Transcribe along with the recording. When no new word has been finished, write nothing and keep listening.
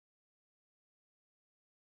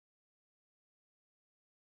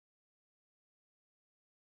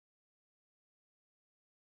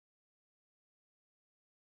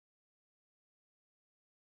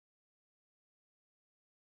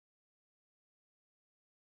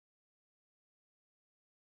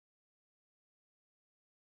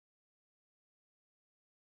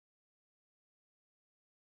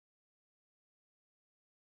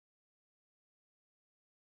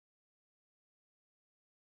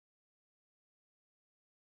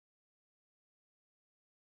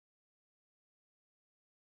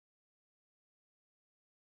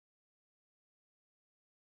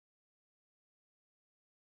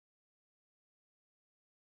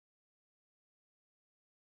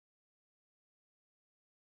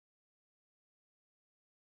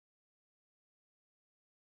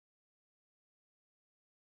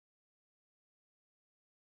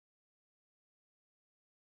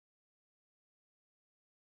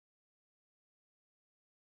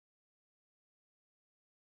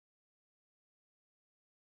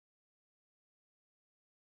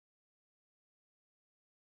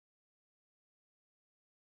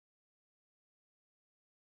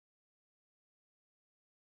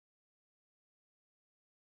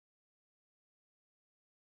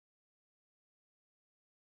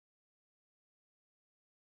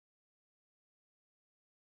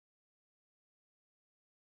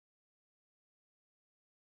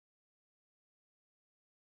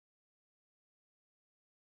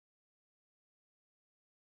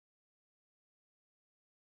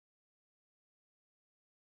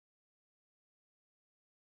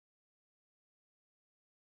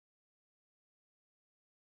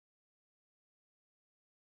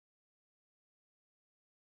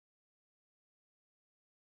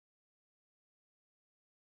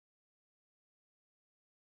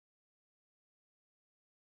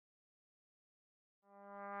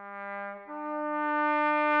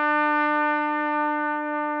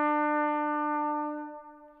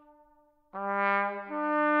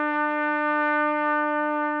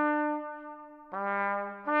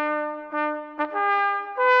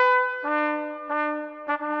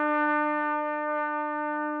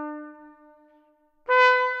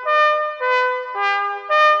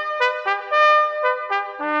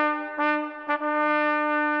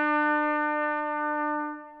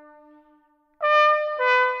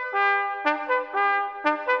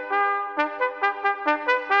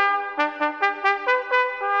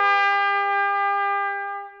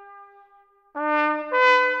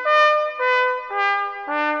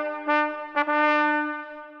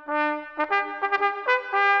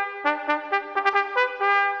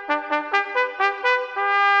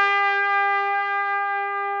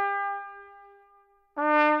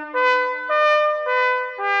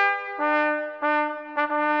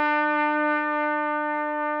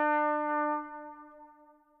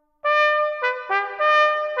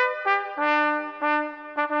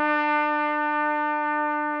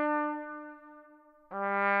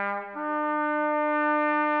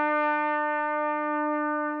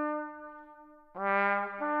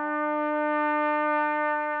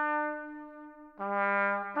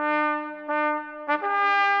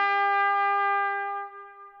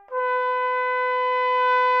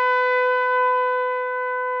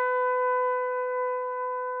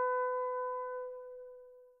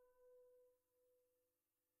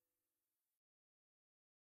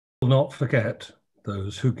will not forget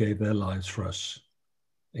those who gave their lives for us,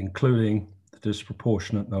 including the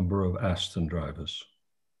disproportionate number of Aston drivers.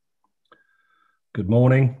 Good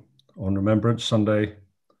morning on Remembrance Sunday.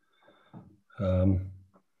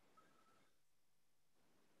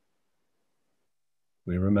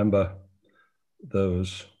 We remember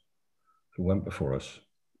those who went before us.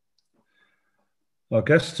 Our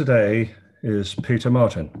guest today is Peter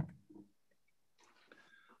Martin.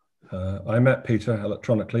 I met Peter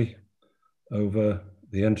electronically over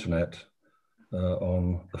the internet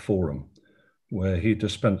on the forum, where he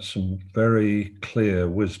dispensed some very clear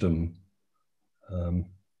wisdom. And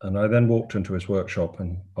I then walked into his workshop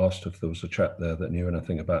and asked if there was a chap there that knew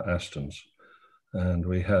anything about Astons. And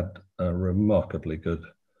we had a remarkably good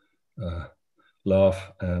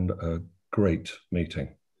laugh and a great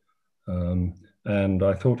meeting. And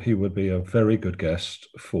I thought he would be a very good guest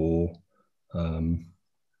for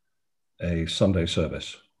a Sunday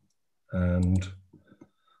service. And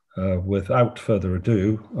without further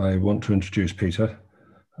ado, I want to introduce Peter.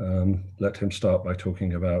 Let him start by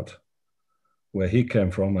talking about where he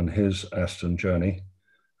came from and his Aston journey.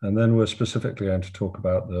 And then we're specifically going to talk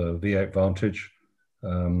about the V8 Vantage,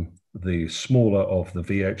 the smaller of the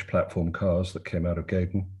V8 platform cars that came out of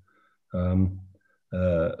Gaydon,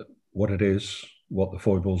 what it is, what the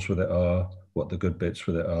foibles with it are, what the good bits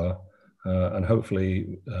with it are, and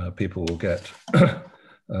hopefully people will get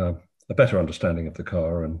a better understanding of the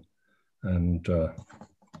car and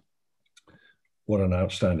what an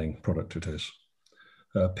outstanding product it is.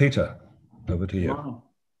 Peter, over to you.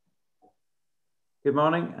 Good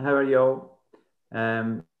morning. How are you all?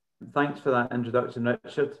 Thanks for that introduction,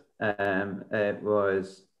 Richard. It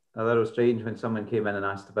was a little strange when someone came in and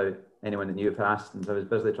asked about anyone that knew of Astons. I was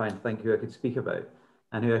busy trying to think who I could speak about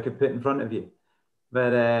and who I could put in front of you.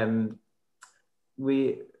 But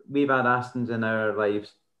we've had Astons in our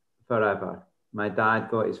lives forever. My dad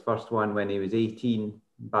got his first one when he was 18,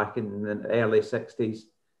 back in the early 60s.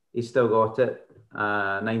 He still got it,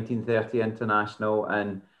 1930 International,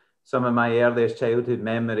 and some of my earliest childhood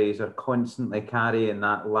memories are constantly carrying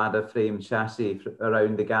that ladder frame chassis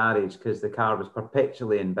around the garage because the car was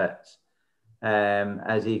perpetually in bits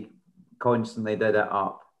as he constantly did it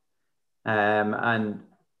up. And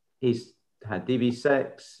he's had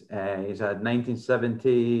DB6, he's had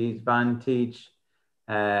 1970s Vantage,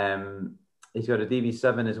 he's got a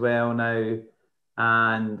DB7 as well now,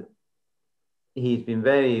 and he's been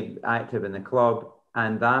very active in the club,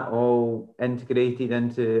 and that all integrated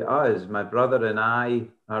into us. My brother and I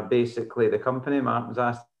are basically the company, Martin's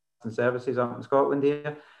Aston Services up in Scotland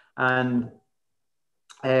here, and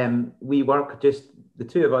we work just the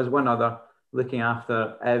two of us, one other, looking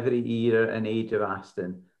after every era and age of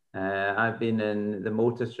Aston. I've been in the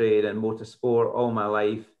motor trade and motorsport all my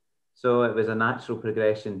life, so it was a natural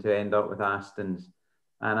progression to end up with Astons,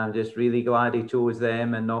 and I'm just really glad he chose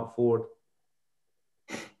them and not Ford.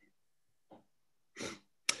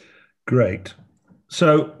 Great.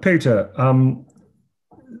 So, Peter,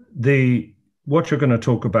 what you're going to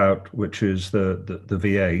talk about, which is the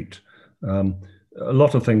V8, a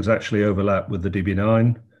lot of things actually overlap with the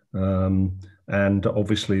DB9 and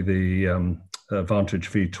obviously the Vantage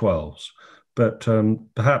V12s. But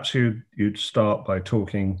perhaps you'd start by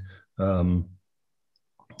talking about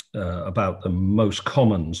the most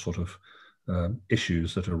common sort of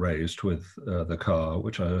issues that are raised with the car,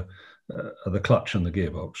 which are the clutch and the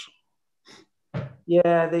gearbox.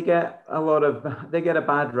 Yeah, they get a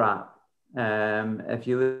bad rap. If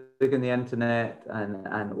you look on the internet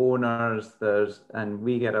and owners, and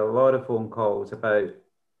we get a lot of phone calls about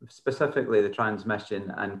specifically the transmission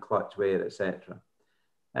and clutch wear, etc.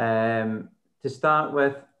 To start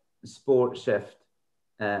with, sport shift.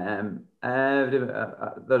 There's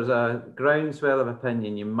a groundswell of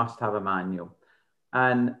opinion you must have a manual,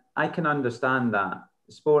 and I can understand that.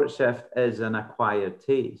 Sport shift is an acquired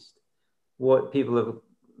taste. What people have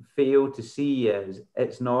failed to see is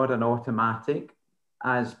it's not an automatic,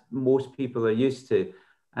 as most people are used to.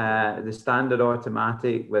 The standard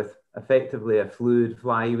automatic with effectively a fluid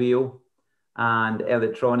flywheel and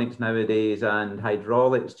electronics nowadays and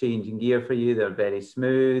hydraulics changing gear for you. They're very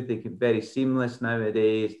smooth. They can be very seamless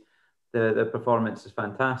nowadays. The performance is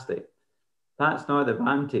fantastic. That's not the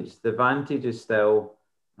Vantage. The Vantage is still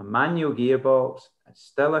a manual gearbox. It's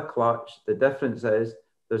still a clutch. The difference is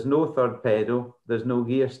there's no third pedal. There's no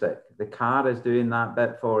gear stick. The car is doing that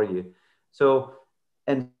bit for you. So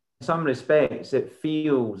in some respects, it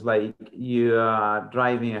feels like you are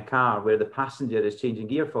driving a car where the passenger is changing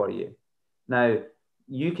gear for you. Now,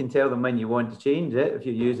 you can tell them when you want to change it if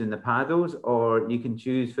you're using the paddles, or you can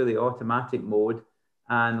choose fully automatic mode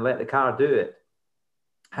and let the car do it.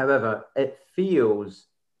 However, it feels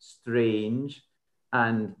strange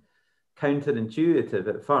and counterintuitive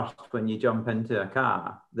at first when you jump into a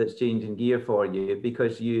car that's changing gear for you,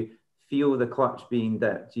 because you feel the clutch being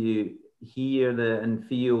dipped, you hear and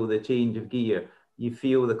feel the change of gear, you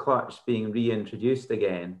feel the clutch being reintroduced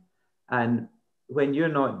again. And when you're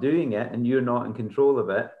not doing it and you're not in control of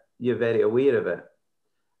it, you're very aware of it.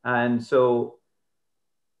 And so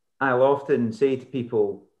I'll often say to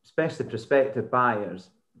people, especially prospective buyers,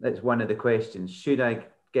 that's one of the questions: should I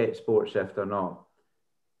get Sport Shift or not?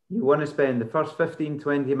 You want to spend the first 15,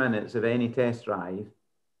 20 minutes of any test drive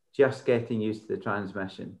just getting used to the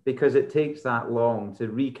transmission, because it takes that long to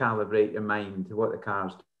recalibrate your mind to what the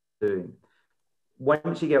car's doing.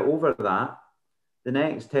 Once you get over that, the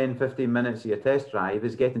next 10, 15 minutes of your test drive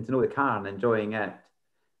is getting to know the car and enjoying it.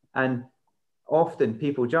 And often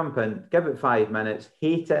people jump in, give it 5 minutes,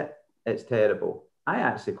 hate it, it's terrible. I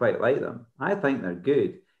actually quite like them. I think they're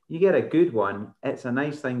good. You get a good one, it's a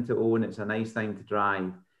nice thing to own, it's a nice thing to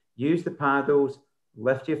drive. Use the paddles,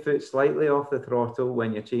 lift your foot slightly off the throttle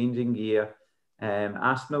when you're changing gear.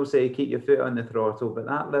 Aston will say keep your foot on the throttle, but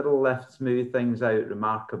that little lift smooth things out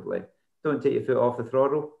remarkably. Don't take your foot off the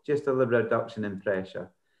throttle, just a little reduction in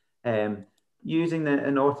pressure. Using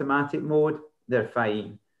in automatic mode, they're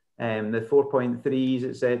fine. The 4.3s,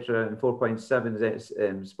 etc., and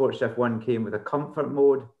 4.7s, Sport Shift 1 came with a comfort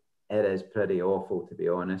mode. It is pretty awful, to be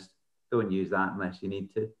honest. Don't use that unless you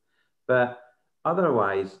need to. But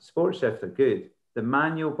otherwise, Sport Shift are good. The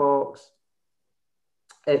manual box,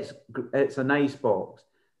 it's a nice box.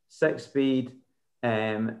 6-speed,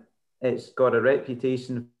 it's got a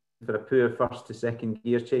reputation for a poor first to second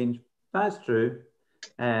gear change. That's true.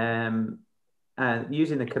 And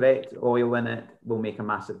using the correct oil in it will make a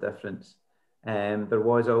massive difference. There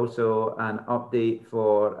was also an update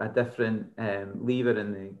for a different lever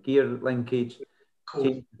in the gear linkage.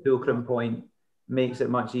 Change the fulcrum point, makes it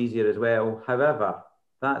much easier as well. However,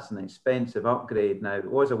 that's an expensive upgrade now.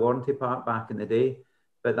 It was a warranty part back in the day,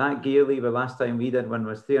 but that gear lever last time we did one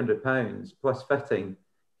was £300 plus fitting,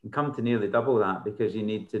 can come to nearly double that because you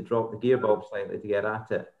need to drop the gearbox slightly to get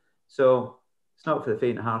at it. So it's not for the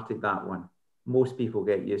faint-hearted, that one. Most people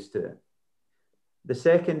get used to it. The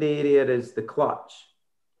second area is the clutch.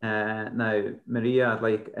 Now, Maria, I'd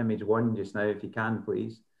like image 1 just now, if you can,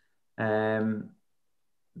 please. The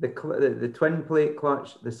twin plate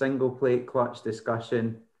clutch, the single plate clutch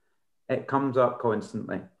discussion, it comes up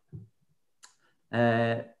constantly.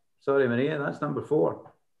 Sorry, Maria, that's number 4.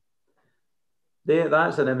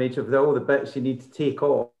 That's an image of all the bits you need to take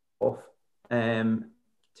off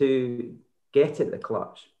to get at the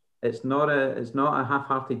clutch. It's not a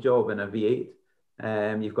half-hearted job in a V8.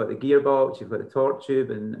 You've got the gearbox, you've got the torque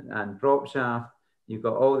tube and prop shaft, you've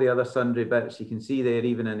got all the other sundry bits. You can see there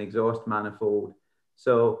even an exhaust manifold.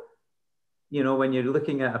 So, you know, when you're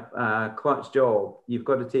looking at a clutch job, you've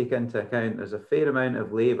got to take into account there's a fair amount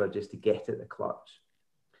of labour just to get at the clutch.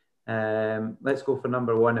 Let's go for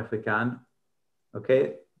number 1 if we can.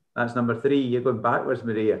 Okay, that's number 3. You're going backwards,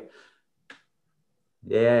 Maria.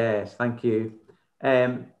 Yes, thank you.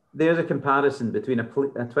 There's a comparison between a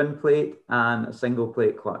twin plate and a single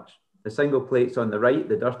plate clutch. The single plate's on the right,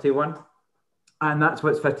 the dirty one, and that's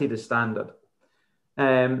what's fitted as standard.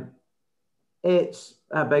 It's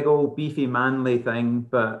a big old beefy manly thing,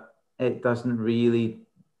 but it doesn't really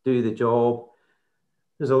do the job.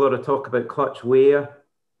 There's a lot of talk about clutch wear.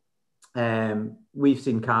 We've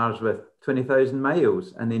seen cars with 20,000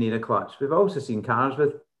 miles and they need a clutch. We've also seen cars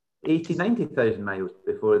with 80, 90,000 miles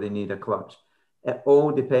before they need a clutch. It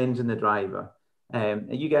all depends on the driver.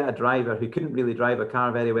 You get a driver who couldn't really drive a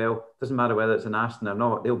car very well, doesn't matter whether it's an Aston or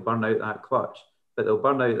not, they'll burn out that clutch, but they'll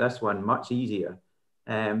burn out this one much easier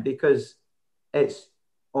because it's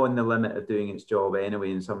on the limit of doing its job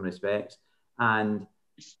anyway in some respects. And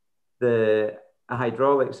the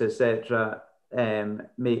hydraulics, etc.,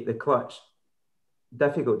 make the clutch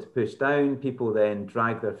difficult to push down. People then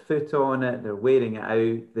drag their foot on it, they're wearing it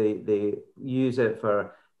out, they use it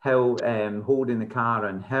for holding the car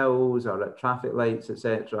on hills or at traffic lights,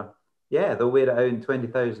 etc. Yeah, they'll wear it out in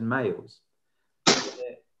 20,000 miles.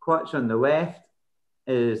 The clutch on the left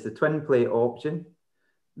is the twin plate option.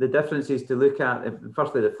 The difference is to look at,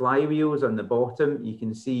 firstly, the flywheels on the bottom. You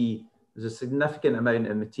can see there's a significant amount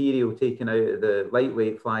of material taken out of the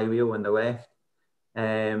lightweight flywheel on the left.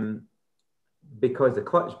 Because the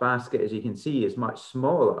clutch basket, as you can see, is much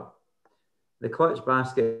smaller. The clutch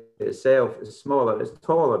basket itself is smaller, it's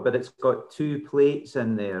taller, but it's got 2 plates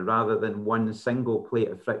in there rather than one single plate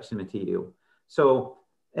of friction material. So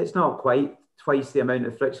it's not quite twice the amount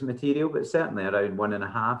of friction material, but certainly around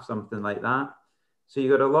 1.5, something like that. So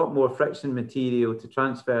you've got a lot more friction material to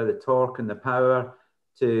transfer the torque and the power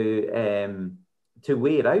to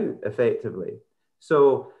wear out effectively.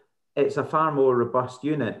 So it's a far more robust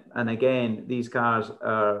unit. And again, these cars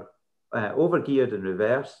are overgeared in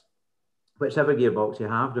reverse, whichever gearbox you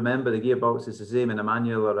have. Remember, the gearbox is the same in a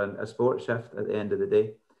manual or a sport shift at the end of the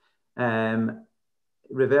day.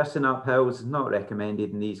 Reversing up hills is not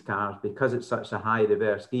recommended in these cars because it's such a high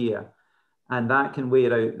reverse gear. And that can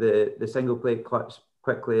wear out the single plate clutch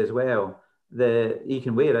quickly as well. You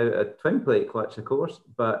can wear out a twin plate clutch, of course,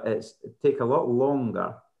 but it takes a lot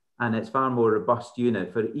longer, and it's far more robust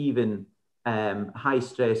unit for even high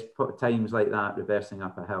stress times like that, reversing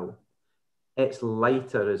up a hill. It's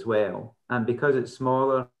lighter as well. And because it's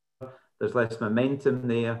smaller, there's less momentum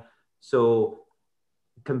there. So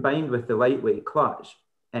combined with the lightweight clutch,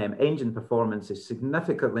 engine performance is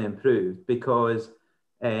significantly improved because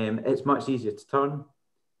it's much easier to turn.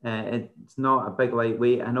 It's not a big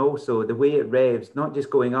lightweight, and also the way it revs, not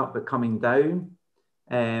just going up but coming down,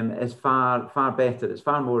 is far better. It's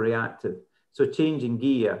far more reactive. So changing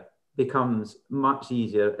gear becomes much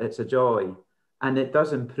easier. It's a joy, and it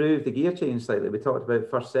does improve the gear change slightly. We talked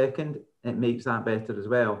about first, second. It makes that better as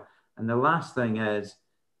well. And the last thing is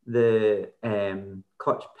the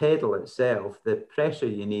clutch pedal itself. The pressure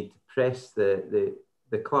you need to press the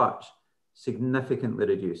clutch significantly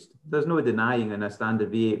reduced. There's no denying in a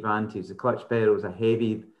standard V8 Vantage, the clutch pedal is a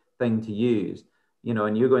heavy thing to use, you know,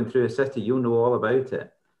 and you're going through a city, you'll know all about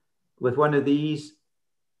it. With one of these,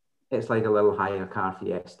 it's like a little hire car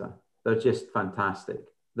Fiesta. They're just fantastic.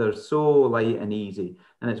 They're so light and easy.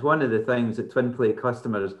 And it's one of the things that twin plate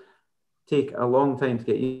customers take a long time to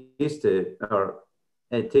get used to, or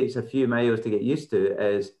it takes a few miles to get used to,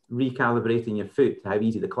 is recalibrating your foot to how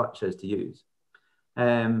easy the clutch is to use.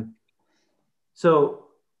 So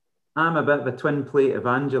I'm a bit of a twin plate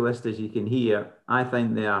evangelist, as you can hear. I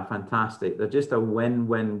think they are fantastic. They're just a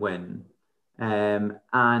win-win-win.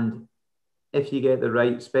 And if you get the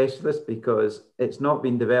right specialist, because it's not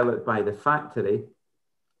been developed by the factory,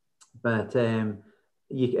 but it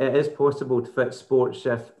is possible to fit sport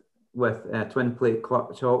shift with a twin plate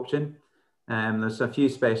clutch option. There's a few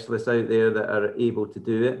specialists out there that are able to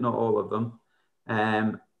do it, not all of them.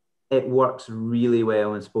 It works really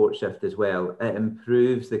well in sport shift as well. It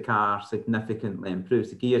improves the car significantly,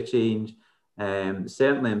 improves the gear change,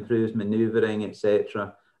 certainly improves maneuvering,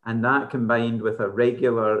 etc. And that combined with a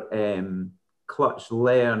regular clutch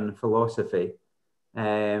learn philosophy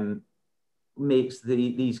makes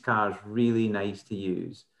these cars really nice to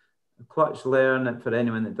use. Clutch learn, for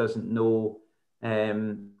anyone that doesn't know,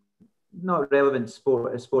 not relevant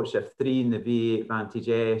sport shift 3 in the V8 Vantage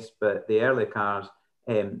S, but the early cars,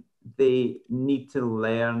 they need to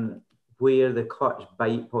learn where the clutch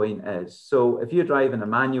bite point is. So if you're driving a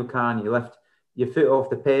manual car and you lift your foot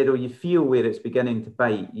off the pedal, you feel where it's beginning to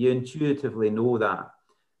bite. You intuitively know that.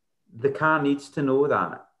 The car needs to know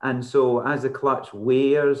that. And so as the clutch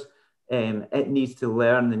wears, it needs to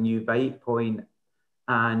learn the new bite point,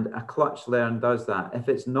 and a clutch learn does that. If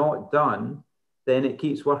it's not done, then it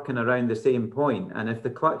keeps working around the same point. And if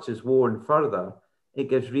the clutch is worn further,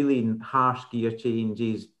 it gives really harsh gear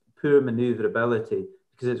changes, poor maneuverability,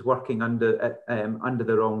 because it's working under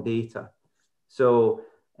the wrong data. So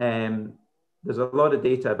there's a lot of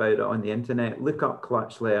data about it on the internet. Look up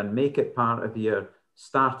clutch learn, make it part of your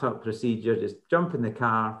startup procedure. Just jump in the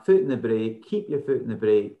car, foot in the brake, keep your foot in the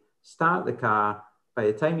brake, start the car. By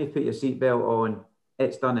the time you put your seatbelt on,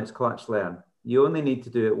 it's done its clutch learn. You only need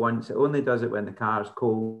to do it once. It only does it when the car is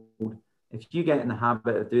cold. If you get in the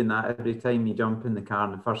habit of doing that every time you jump in the car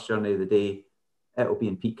on the first journey of the day, it'll be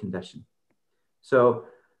in peak condition. So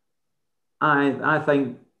I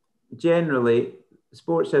think generally,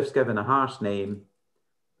 sport shift's given a harsh name.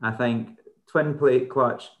 I think twin plate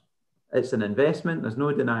clutch, it's an investment. There's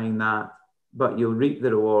no denying that, but you'll reap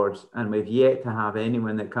the rewards. And we've yet to have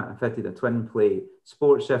anyone that fitted a twin plate,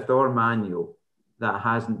 sport shift or manual, that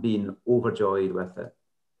hasn't been overjoyed with it.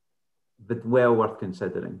 But well worth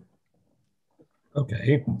considering.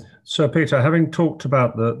 Okay, so Peter, having talked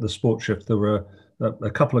about the sport shift, there were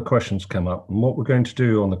a couple of questions come up, and what we're going to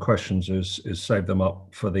do on the questions is save them up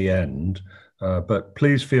for the end. But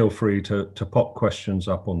please feel free to pop questions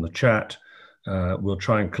up on the chat. We'll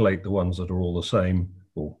try and collate the ones that are all the same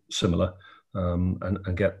or similar,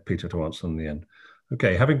 and get Peter to answer them in the end.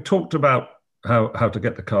 Okay, having talked about how to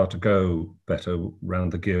get the car to go better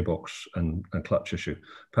around the gearbox and clutch issue,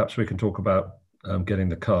 perhaps we can talk about getting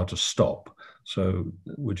the car to stop. So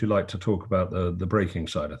would you like to talk about the braking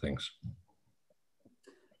side of things?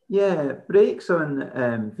 Yeah, brakes on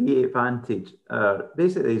V8 Vantage are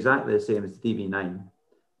basically exactly the same as the DB9.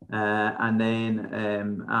 And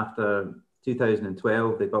then after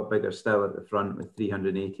 2012, they got bigger still at the front with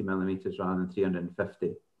 380 millimeters rather than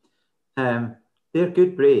 350. They're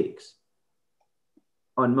good brakes.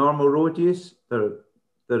 On normal road use, they're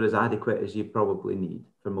as adequate as you probably need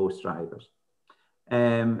for most drivers.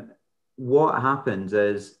 What happens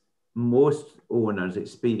is most owners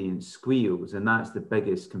experience squeals, and that's the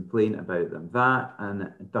biggest complaint about them, that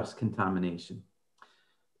and dust contamination.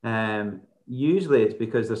 Usually it's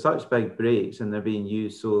because they're such big brakes and they're being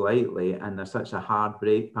used so lightly and they're such a hard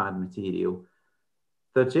brake pad material,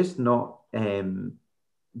 they're just not, they're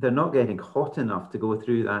not getting hot enough to go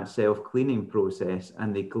through that self-cleaning process,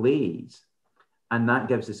 and they glaze, and that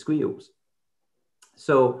gives the squeals.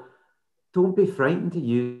 So don't be frightened to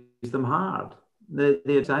use them hard. The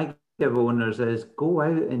advice I give owners is go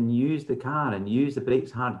out and use the car and use the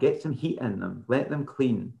brakes hard, get some heat in them, let them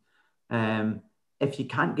clean. If you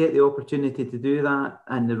can't get the opportunity to do that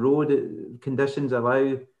and the road conditions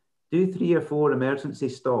allow, do 3 or 4 emergency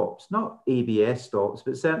stops, not ABS stops,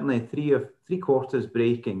 but certainly 3/4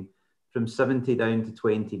 braking from 70 down to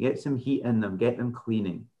 20. Get some heat in them, get them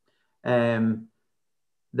cleaning. The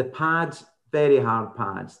pads, very hard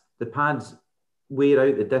pads. The pads wear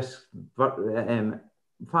out the disc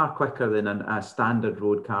far quicker than a standard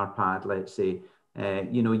road car pad, let's say.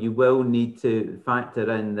 You know, you will need to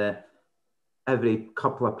factor in that every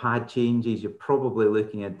couple of pad changes, you're probably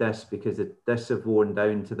looking at discs because the discs have worn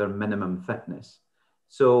down to their minimum thickness.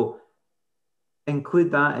 So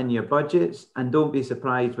include that in your budgets, and don't be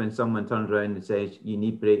surprised when someone turns around and says you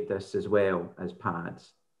need brake discs as well as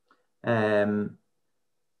pads. The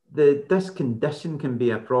disc condition can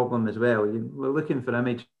be a problem as well. We're looking for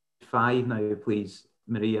image 5 now, please,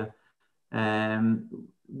 Maria.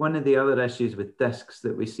 One of the other issues with discs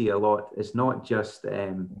that we see a lot is not just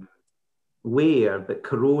wear, but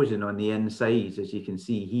corrosion on the insides, as you can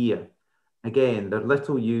see here. Again, they're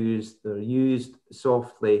little used, they're used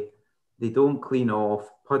softly, they don't clean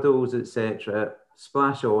off, puddles, etc.,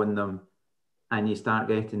 splash on them, and you start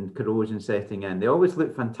getting corrosion setting in. They always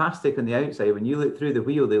look fantastic on the outside. When you look through the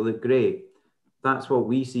wheel, they look great. That's what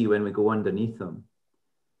we see when we go underneath them.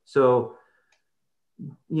 So,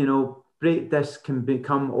 you know, brake discs can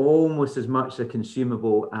become almost as much a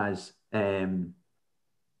consumable as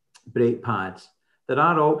brake pads. There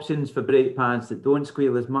are options for brake pads that don't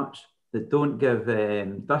squeal as much, that don't give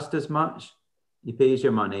dust as much. You pay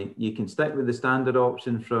your money. You can stick with the standard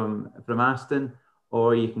option from Aston,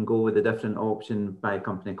 or you can go with a different option by a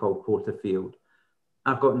company called Porterfield.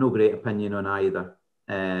 I've got no great opinion on either.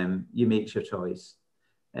 You make your choice.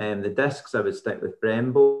 The discs, I would stick with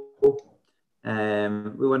Brembo.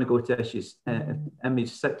 We want to go to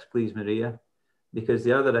image 6, please, Maria, because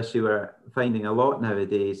the other issue we're finding a lot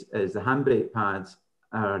nowadays is the handbrake pads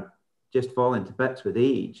are just falling to bits with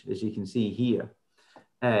age, as you can see here.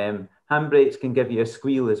 Handbrakes can give you a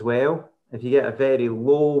squeal as well. If you get a very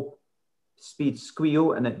low speed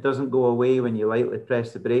squeal and it doesn't go away when you lightly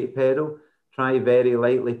press the brake pedal, try very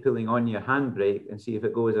lightly pulling on your handbrake and see if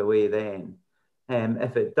it goes away then.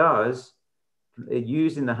 If it does,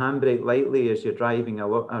 using the handbrake lightly as you're driving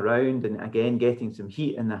around, and again getting some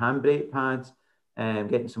heat in the handbrake pads,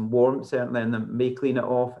 getting some warmth certainly in them, may clean it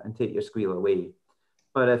off and take your squeal away.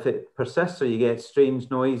 But if it persists or you get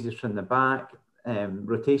strange noises from the back,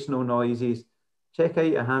 rotational noises, check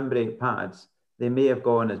out your handbrake pads. They may have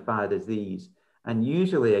gone as bad as these. And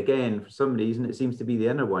usually, again, for some reason, it seems to be the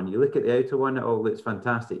inner one. You look at the outer one, it all looks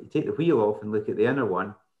fantastic. You take the wheel off and look at the inner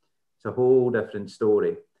one, it's a whole different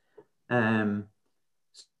story.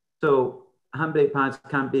 So handbrake pads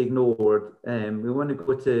can't be ignored. We want to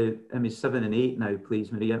go to image 7 and 8 now,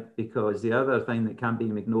 please, Maria, because the other thing that can't be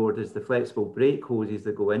ignored is the flexible brake hoses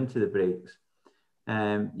that go into the brakes.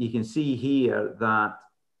 You can see here that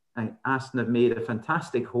Aston have made a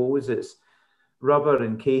fantastic hose. It's rubber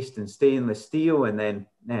encased in stainless steel, and then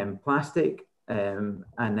plastic, and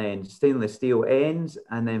then stainless steel ends,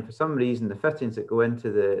 and then for some reason the fittings that go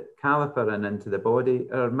into the caliper and into the body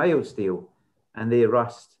are mild steel, and they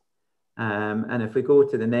rust. And if we go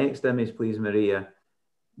to the next image, please, Maria,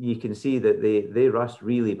 you can see that they rust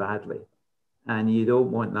really badly, and you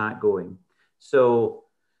don't want that going. So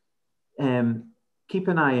keep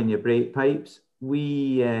an eye on your brake pipes.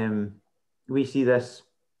 We see this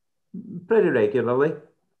pretty regularly.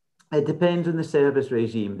 It depends on the service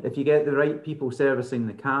regime. If you get the right people servicing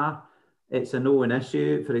the car, it's a known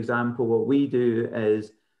issue. For example, what we do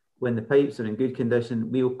is when the pipes are in good condition,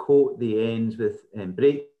 we'll coat the ends with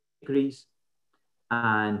brake grease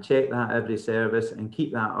and check that every service and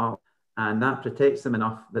keep that up, and that protects them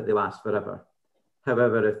enough that they last forever.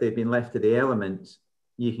 However, if they've been left to the elements,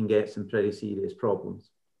 you can get some pretty serious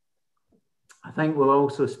problems. I think we'll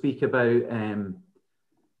also speak about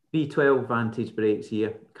V12 Vantage brakes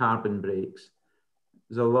here, carbon brakes.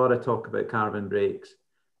 There's a lot of talk about carbon brakes.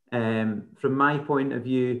 From my point of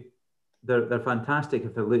view, they're fantastic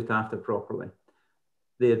if they're looked after properly.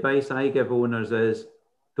 The advice I give owners is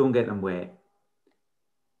don't get them wet.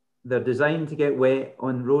 They're designed to get wet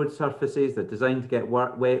on road surfaces. They're designed to get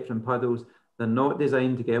wet from puddles. They're not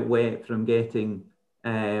designed to get wet from getting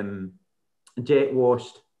jet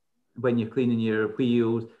washed when you're cleaning your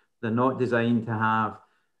wheels. They're not designed to have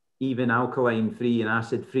even alkaline-free and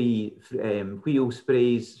acid-free wheel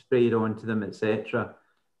sprays sprayed onto them, etc.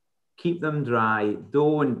 Keep them dry.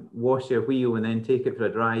 Don't wash your wheel and then take it for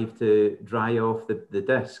a drive to dry off the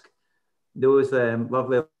disc. Those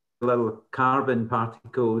lovely little carbon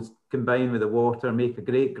particles combine with the water, make a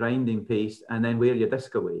great grinding paste, and then wear your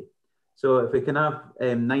disc away. So if we can have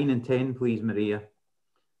 9 and 10, please, Maria.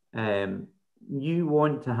 You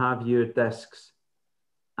want to have your discs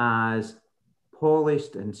as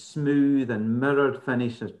polished and smooth and mirrored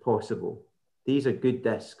finish as possible. These are good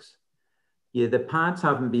discs. Yeah, the pads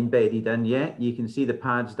haven't been bedded in yet. You can see the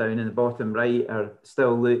pads down in the bottom right are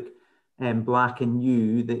still look black and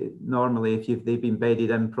new. Normally, if they've been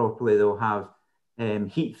bedded in properly, they'll have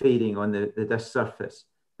heat fading on the disc surface.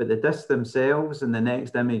 But the discs themselves, and the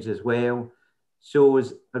next image as well,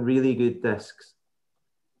 shows a really good discs.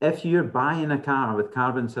 If you're buying a car with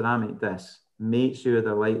carbon ceramic discs, make sure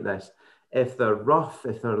they're like this. If they're rough,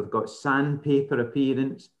 if they've got sandpaper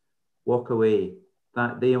appearance, walk away.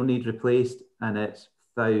 That they'll need replaced, and it's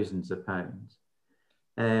thousands of pounds.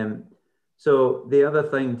 So the other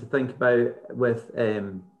thing to think about with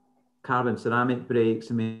carbon ceramic brakes,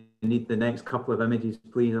 I mean, we need the next couple of images,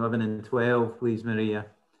 please, 11 and 12, please, Maria,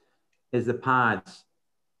 is the pads.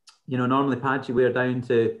 You know, normally pads you wear down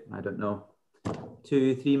to, I don't know,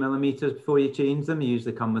 2-3 millimeters before you change them. You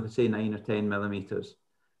usually come with, say, 9 or 10 millimeters.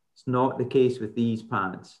 It's not the case with these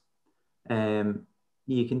pads.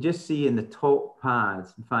 You can just see in the top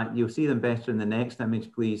pads, in fact, you'll see them better in the next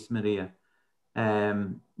image, please, Maria.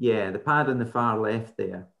 Yeah, the pad on the far left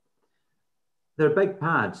there. They're big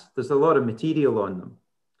pads. There's a lot of material on them.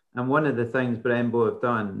 And one of the things Brembo have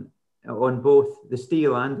done on both the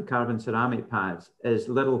steel and the carbon ceramic pads is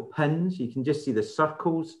little pins. You can just see the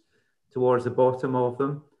circles towards the bottom of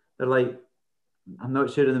them. They're like, I'm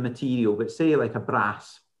not sure of the material, but say like a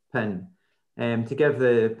brass pin to give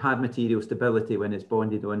the pad material stability when it's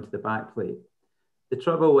bonded onto the back plate. The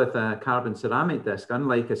trouble with a carbon ceramic disc,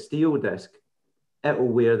 unlike a steel disc, it will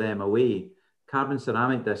wear them away. Carbon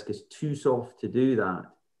ceramic disc is too soft to do that.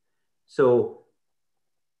 So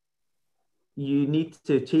you need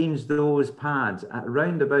to change those pads at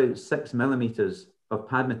around about 6 millimeters of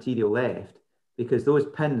pad material left, because those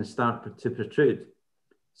pins start to protrude.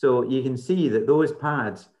 So you can see that those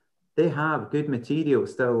pads, they have good material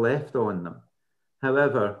still left on them.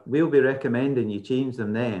 However, we'll be recommending you change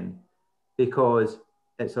them then, because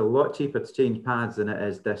it's a lot cheaper to change pads than it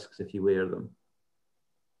is discs if you wear them.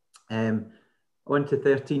 On to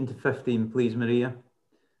 13 to 15, please, Maria.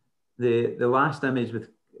 The last image with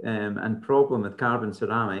and problem with carbon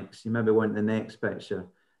ceramics, you maybe want the next picture,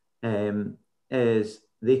 is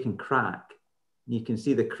they can crack. You can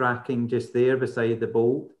see the cracking just there beside the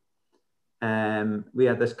bolt. We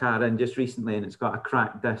had this car in just recently and it's got a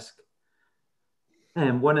cracked disc.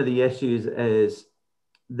 One of the issues is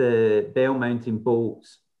the bell mounting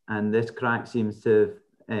bolts, and this crack seems to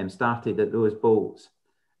have started at those bolts.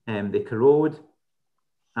 They corrode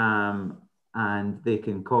and they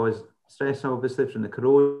can cause stress, obviously, from the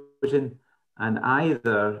corrosion, and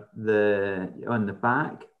either on the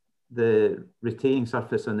back, the retaining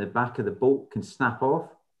surface on the back of the bolt can snap off,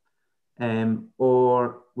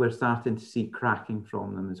 or we're starting to see cracking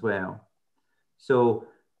from them as well. So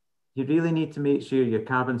you really need to make sure your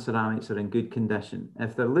carbon ceramics are in good condition.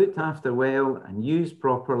 If they're looked after well and used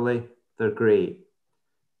properly, they're great.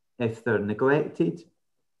 If they're neglected,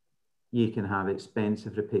 you can have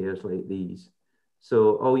expensive repairs like these.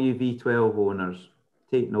 So all you V12 owners,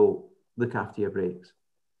 take note, look after your brakes.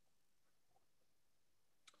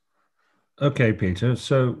 Okay, Peter.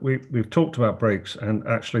 So we've talked about brakes, and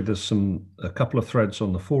actually there's a couple of threads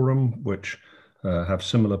on the forum which have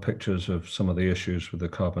similar pictures of some of the issues with the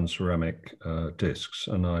carbon ceramic discs,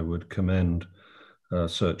 and I would commend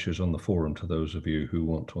searches on the forum to those of you who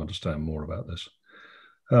want to understand more about this.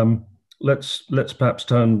 Let's perhaps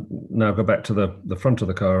go back to the front of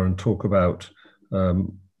the car and talk about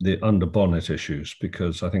the under bonnet issues,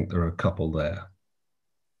 because I think there are a couple there.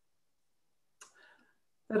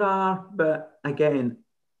 There are, but again,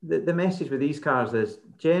 the message with these cars is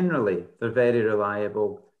generally they're very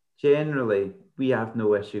reliable. Generally, we have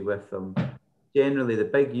no issue with them. generally the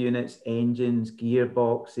big units, engines,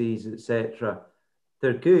 gearboxes, etc.,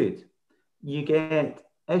 they're good. You get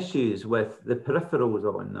issues with the peripherals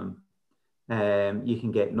on them. You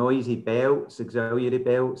can get noisy belts, auxiliary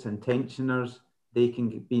belts, and tensioners. They can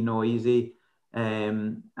be noisy.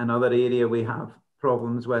 Another area we have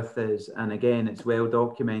problems with is, and again, it's well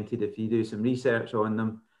documented if you do some research on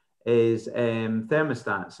them, is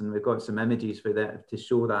thermostats. And we've got some images for that to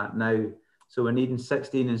show that now. So we're needing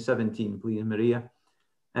 16 and 17, please, Maria.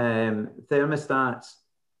 Thermostats,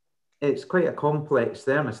 it's quite a complex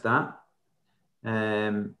thermostat.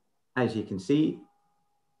 As you can see,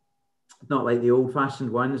 not like the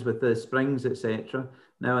old-fashioned ones with the springs, etc.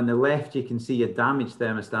 Now on the left, you can see a damaged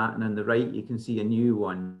thermostat, and on the right, you can see a new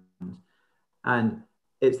one. And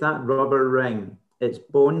it's that rubber ring. It's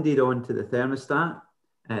bonded onto the thermostat.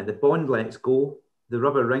 The bond lets go. The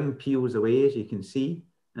rubber ring peels away, as you can see.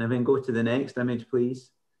 And if we can go to the next image,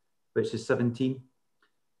 please, which is 17.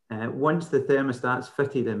 Once the thermostat's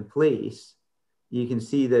fitted in place, you can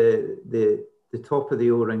see the top of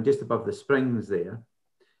the O-ring just above the springs there.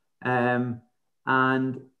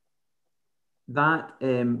 And that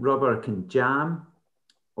rubber can jam,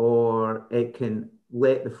 or it can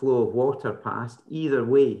let the flow of water past. Either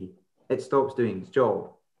way, it stops doing its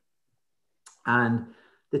job. And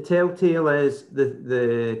the telltale is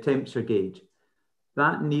the temperature gauge.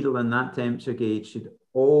 That needle and that temperature gauge should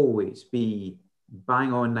always be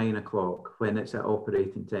bang on 9 o'clock when it's at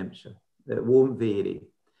operating temperature. It won't vary.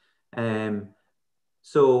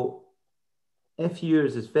 So if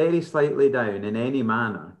yours is very slightly down in any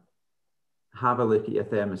manner, have a look at your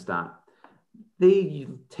thermostat. They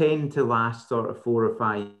tend to last sort of 4 or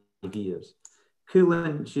 5 years.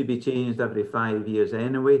 Coolant should be changed every 5 years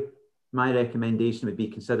anyway. My recommendation would be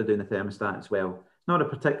consider doing the thermostat as well. It's not a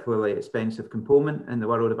particularly expensive component in the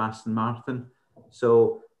world of Aston Martin,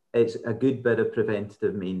 so it's a good bit of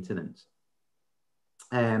preventative maintenance.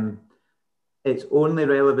 It's only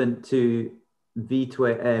relevant to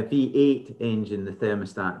V8 engine, the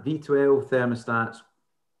thermostat. V12 thermostats,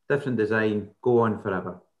 different design, go on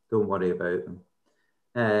forever. Don't worry about them.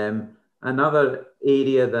 Another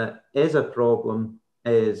area that is a problem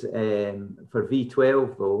is for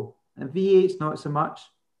V12 though, and V8's not so much,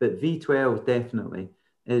 but V12 definitely,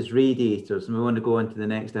 is radiators. And we want to go on to the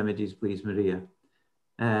next images, please, Maria.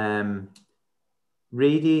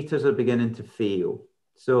 Radiators are beginning to fail.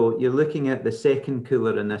 So you're looking at the second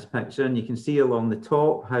cooler in this picture, and you can see along the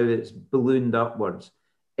top how it's ballooned upwards.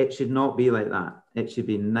 It should not be like that. It should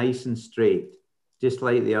be nice and straight, just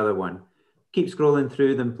like the other one. Keep scrolling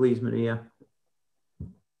through them, please, Maria.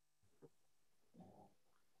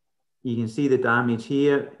 You can see the damage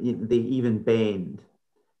here. They even bend.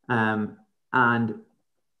 And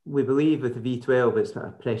we believe with the V12, it's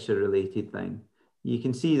a pressure-related thing. You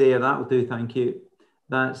can see there, that will do, thank you.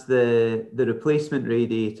 That's the replacement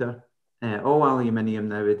radiator, all aluminium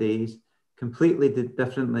nowadays, completely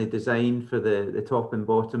differently designed for the top and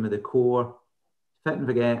bottom of the core. Fit and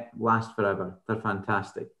forget, last forever. They're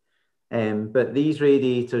fantastic. But these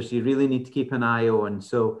radiators, you really need to keep an eye on.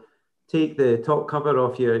 So take the top cover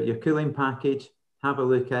off your cooling package, have a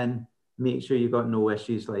look in, make sure you've got no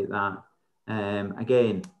issues like that.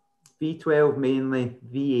 Again, V12 mainly,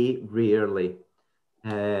 V8 rarely.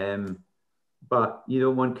 But you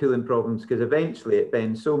don't want cooling problems because eventually it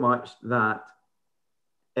bends so much that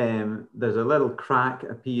there's a little crack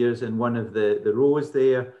appears in one of the rows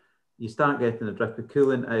there. You start getting a drip of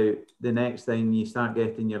coolant out. The next thing you start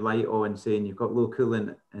getting your light on saying you've got low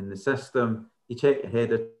coolant in the system. You check your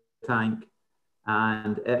header tank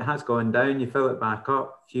and it has gone down. You fill it back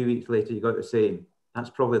up. A few weeks later, you got the same. That's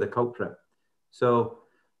probably the culprit. So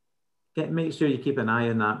make sure you keep an eye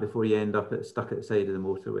on that before you end up stuck at the side of the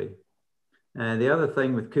motorway. The other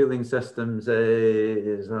thing with cooling systems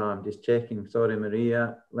is, I'm just checking, sorry,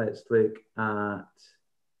 Maria. Let's look at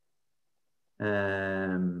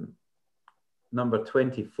number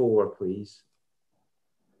 24, please.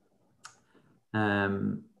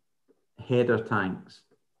 Header tanks.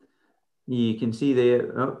 You can see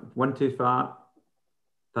there, oh, one too far.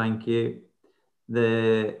 Thank you.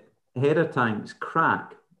 The header tanks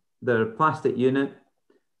crack. They're a plastic unit,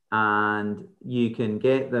 and you can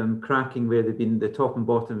get them cracking where they've been, the top and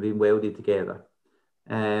bottom have been welded together.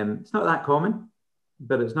 It's not that common,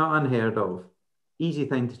 but it's not unheard of. Easy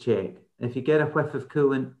thing to check. If you get a whiff of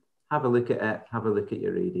coolant, have a look at it, have a look at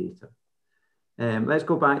your radiator. Let's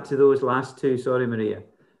go back to those last two, sorry, Maria,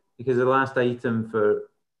 because the last item for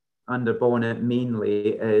under bonnet mainly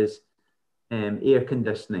is air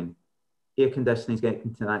conditioning. Air conditioning is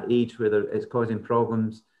getting to that age where it's causing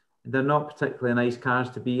problems. They're not particularly nice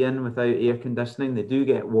cars to be in without air conditioning. They do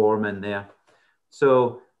get warm in there.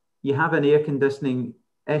 So you have an air conditioning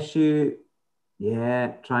issue,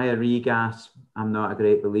 yeah, try a regas. I'm not a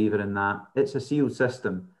great believer in that. It's a sealed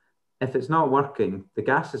system. If it's not working, the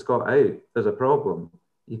gas has got out, there's a problem.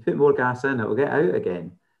 You put more gas in, it'll get out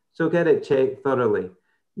again. So get it checked thoroughly.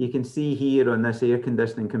 You can see here on this air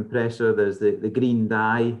conditioning compressor, there's the green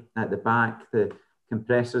dye at the back. The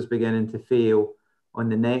compressor's beginning to fail. On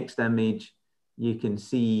the next image, you can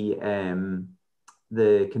see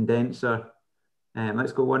the condenser.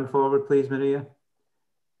 Let's go one forward, please, Maria.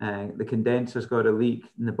 The condenser's got a leak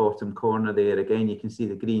in the bottom corner there. Again, you can see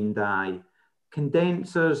the green dye.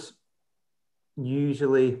 Condensers,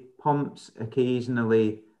 usually pumps,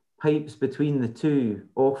 occasionally pipes between the two,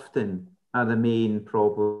 often are the main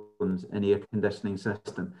problems in air conditioning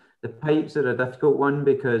system. The pipes are a difficult one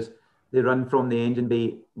because they run from the engine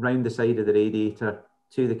bay round the side of the radiator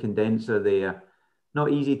to the condenser there.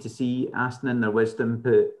 Not easy to see. Aston in their wisdom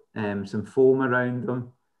put some foam around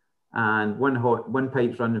them, and one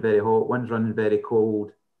pipe's running very hot, one's running very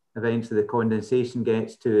cold. Eventually the condensation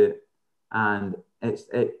gets to it and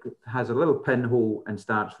it has a little pinhole and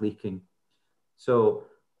starts leaking. So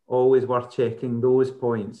always worth checking those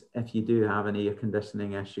points if you do have an air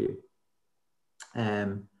conditioning issue.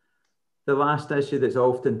 The last issue that's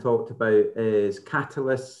often talked about is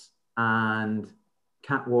catalysts and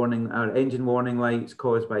engine warning lights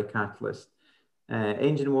caused by catalyst.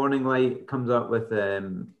 Engine warning light comes up with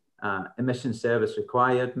emission service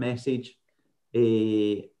required message.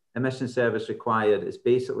 Emission service required is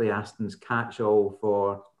basically Aston's catch-all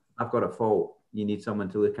for, I've got a fault, you need someone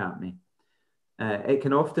to look at me. It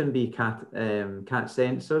can often be cat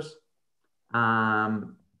sensors.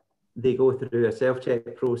 They go through a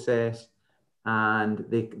self-check process and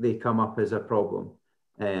they come up as a problem.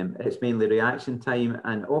 It's mainly reaction time,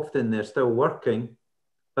 and often they're still working,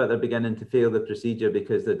 but they're beginning to fail the procedure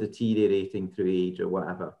because they're deteriorating through age or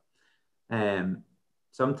whatever.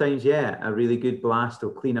 Sometimes, yeah, a really good blast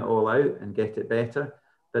will clean it all out and get it better.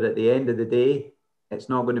 But at the end of the day, it's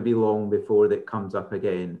not going to be long before that comes up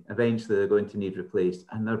again. Eventually, they're going to need replaced,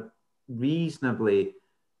 and they're reasonably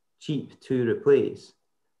cheap to replace.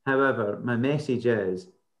 However, my message is,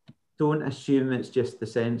 don't assume it's just the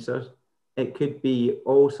sensors. It could be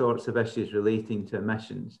all sorts of issues relating to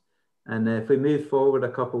emissions. And if we move forward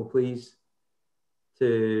a couple, please,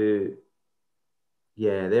 to,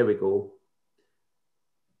 yeah, there we go.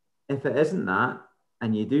 If it isn't that,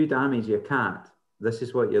 and you do damage your cat, this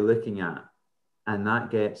is what you're looking at. And that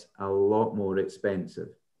gets a lot more expensive.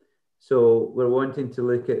 So we're wanting to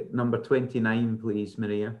look at number 29, please,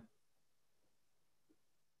 Maria.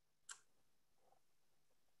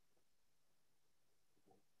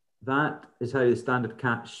 That is how the standard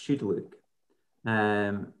cat should look.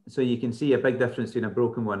 So you can see a big difference between a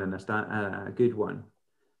broken one and a good one.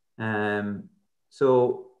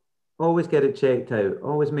 So always get it checked out.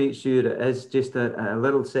 Always make sure it is just a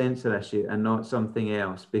little sensor issue and not something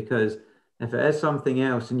else. Because if it is something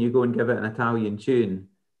else and you go and give it an Italian tune,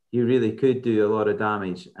 you really could do a lot of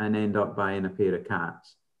damage and end up buying a pair of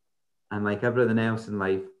cats. And like everything else in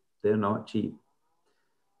life, they're not cheap.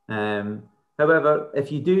 However,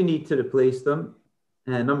 if you do need to replace them,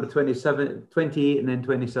 number 27, 28 and then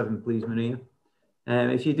 27, please, Maria.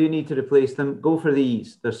 If you do need to replace them, go for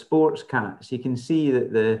these. They're sports cats. You can see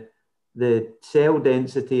that the cell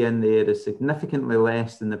density in there is significantly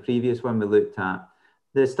less than the previous one we looked at.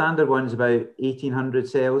 The standard one's about 1,800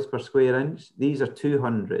 cells per square inch. These are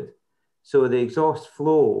 200. So the exhaust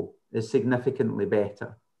flow is significantly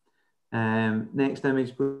better. Next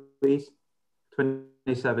image, please.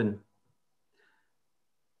 27.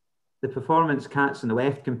 The performance cats on the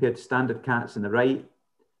left compared to standard cats on the right.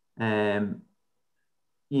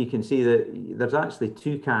 You can see that there's actually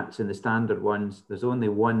 2 cats in the standard ones. There's only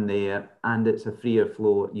 1 there, and it's a freer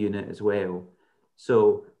flow unit as well.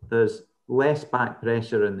 So there's less back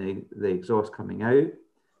pressure in the exhaust coming out.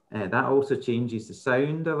 That also changes the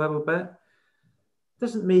sound a little bit.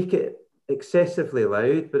 Doesn't make it excessively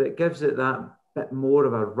loud, but it gives it that bit more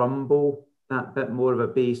of a rumble, that bit more of a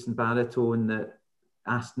bass and baritone that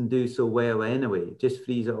Aston do so well anyway. It just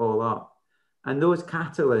frees it all up. And those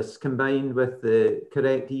catalysts combined with the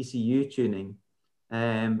correct ECU tuning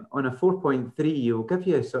on a 4.3, will give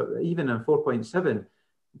you even a 4.7,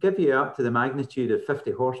 give you up to the magnitude of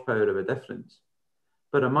 50 horsepower of a difference,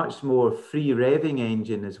 but a much more free revving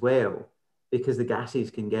engine as well, because the gases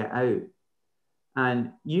can get out.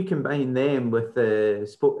 And you combine them with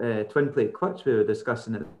the twin plate clutch we were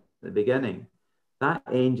discussing at the beginning, that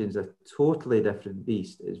engine's a totally different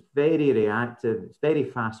beast. It's very reactive, it's very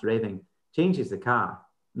fast revving, changes the car,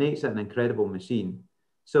 makes it an incredible machine.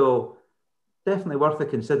 So definitely worth a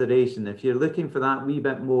consideration. If you're looking for that wee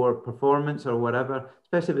bit more performance or whatever,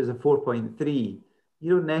 especially if it's a 4.3, you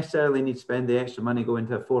don't necessarily need to spend the extra money going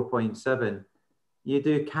to a 4.7. You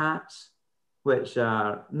do cats, which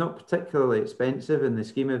are not particularly expensive in the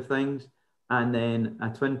scheme of things, and then a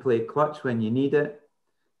twin plate clutch when you need it.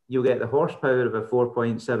 You'll get the horsepower of a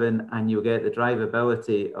 4.7 and you'll get the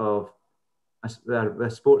drivability of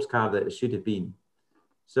a sports car that it should have been.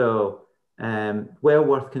 So well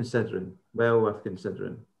worth considering, well worth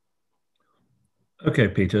considering. Okay,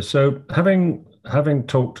 Peter. So having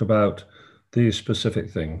talked about these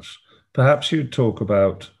specific things, perhaps you'd talk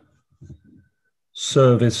about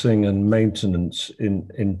servicing and maintenance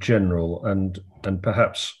in general, and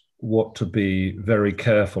perhaps what to be very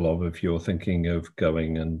careful of if you're thinking of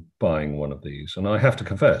going and buying one of these. And I have to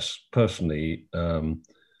confess, personally,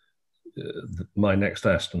 my next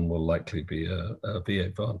Aston will likely be a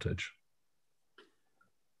V8 Vantage.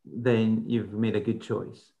 Then you've made a good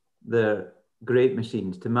choice. They're great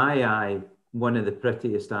machines. To my eye, one of the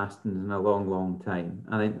prettiest Astons in a long, long time.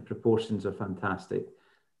 I think the proportions are fantastic.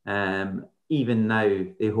 Even now,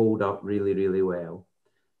 they hold up really, really well.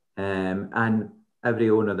 And every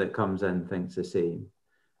owner that comes in thinks the same.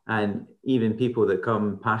 And even people that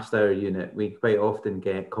come past our unit, we quite often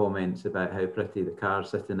get comments about how pretty the cars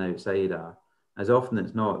sitting outside are. As often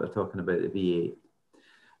as not, they're talking about the V8.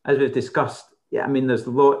 As we've discussed, yeah, I mean, there's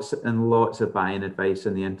lots and lots of buying advice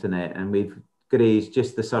on the internet, and we've grazed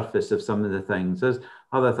just the surface of some of the things. There's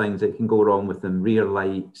other things that can go wrong with them: rear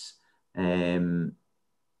lights,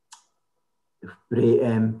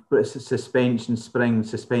 suspension springs,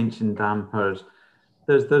 suspension dampers.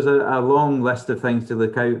 There's a long list of things to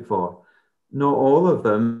look out for. Not all of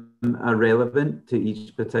them are relevant to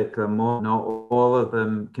each particular model. Not all of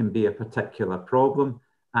them can be a particular problem,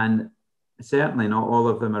 and certainly not all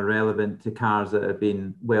of them are relevant to cars that have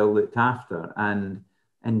been well looked after and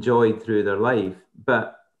enjoyed through their life.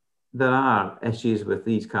 But there are issues with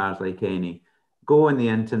these cars like any. Go on the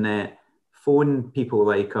internet, phone people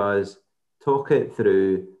like us, talk it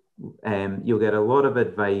through. You'll get a lot of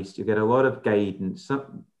advice, you'll get a lot of guidance.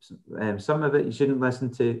 Some of it you shouldn't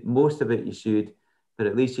listen to, most of it you should, but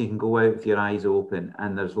at least you can go out with your eyes open,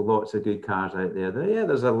 and there's lots of good cars out there. Yeah,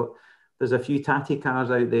 there's a few tatty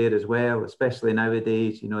cars out there as well, especially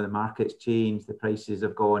nowadays. You know, the market's changed, the prices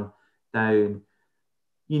have gone down.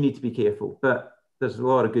 You need to be careful, but there's a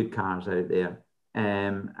lot of good cars out there.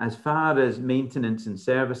 As far as maintenance and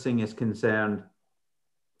servicing is concerned,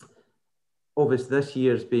 obviously this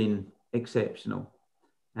year's been exceptional.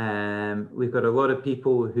 We've got a lot of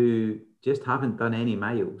people who just haven't done any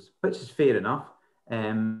miles, which is fair enough.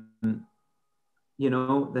 You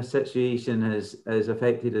know, the situation has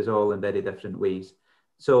affected us all in very different ways.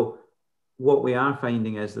 So what we are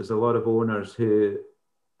finding is there's a lot of owners who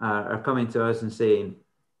are coming to us and saying,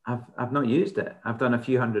 I've not used it. I've done a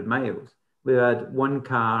few hundred miles. We had one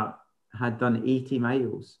car had done 80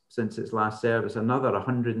 miles since its last service, another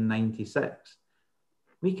 196.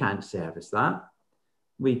 We can't service that.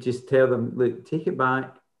 We just tell them, look, take it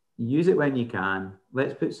back, use it when you can,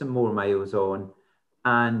 let's put some more miles on.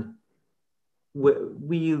 And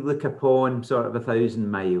we look upon sort of 1,000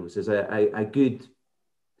 miles as a good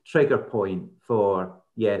trigger point for,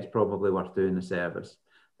 yeah, it's probably worth doing the service.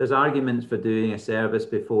 There's arguments for doing a service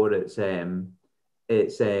before it's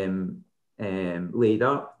laid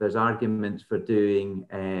up. There's arguments for doing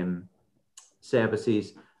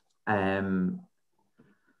services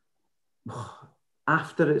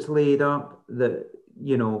after it's laid up. That,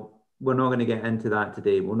 you know, we're not going to get into that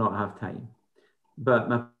today. We'll not have time. But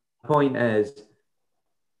my point is,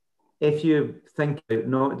 if you think about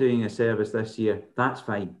not doing a service this year, that's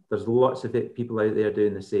fine. There's lots of people out there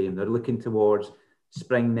doing the same. They're looking towards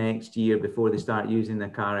spring next year before they start using the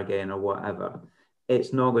car again or whatever.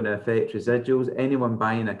 It's not going to affect residuals. Anyone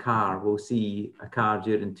buying a car will see a car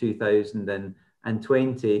during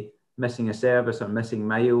 2020 missing a service or missing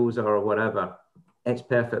miles or whatever. It's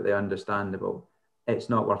perfectly understandable. It's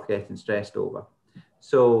not worth getting stressed over.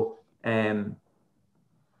 So as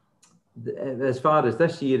far as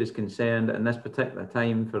this year is concerned, and this particular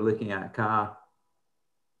time for looking at a car,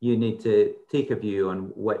 you need to take a view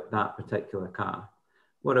on that particular car.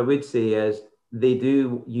 What I would say is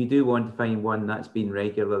you do want to find one that's been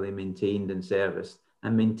regularly maintained and serviced,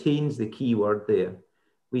 and maintain's the key word there.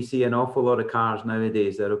 We see an awful lot of cars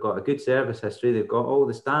nowadays that have got a good service history. They've got all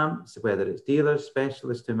the stamps, whether it's dealers,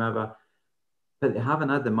 specialists, whomever, but they haven't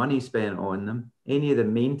had the money spent on them. Any of the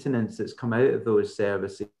maintenance that's come out of those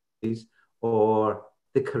services or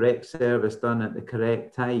the correct service done at the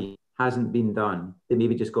correct time hasn't been done. They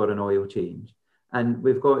maybe just got an oil change. And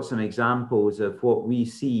we've got some examples of what we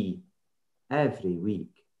see every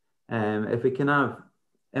week. If we can have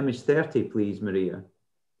image 30, please, Maria.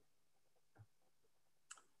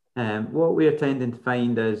 What we're tending to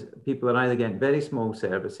find is people are either getting very small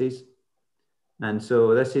services, and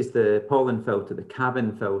so this is the pollen filter, the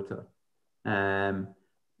cabin filter. The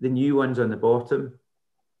new ones on the bottom,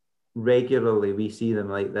 regularly we see them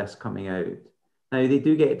like this coming out. Now they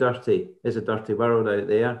do get dirty. It's a dirty world out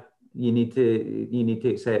there. You need to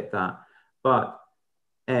accept that. But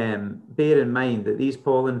bear in mind that these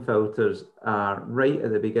pollen filters are right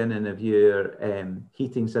at the beginning of your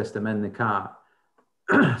heating system in the car.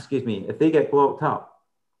 Excuse me. If they get blocked up,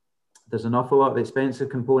 there's an awful lot of expensive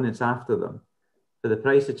components after them. For the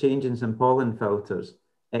price of changing some pollen filters,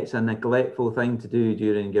 it's a neglectful thing to do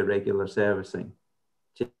during your regular servicing.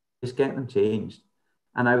 Just get them changed.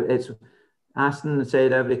 And it's Aston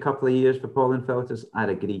said every couple of years for pollen filters. I'd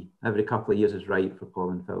agree. Every couple of years is right for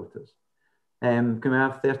pollen filters. Can we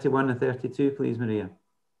have 31 and 32, please, Maria?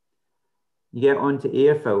 You get onto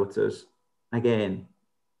air filters. Again,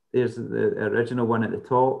 there's the original one at the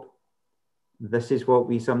top. This is what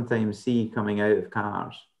we sometimes see coming out of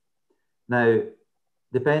cars. Now,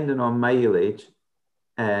 depending on mileage,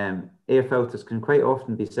 air filters can quite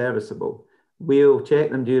often be serviceable. We'll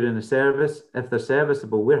check them during the service. If they're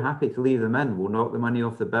serviceable, we're happy to leave them in. We'll knock the money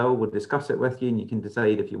off the bill. We'll discuss it with you and you can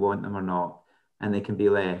decide if you want them or not, and they can be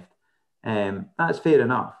left. That's fair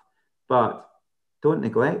enough, but don't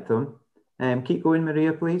neglect them. Keep going,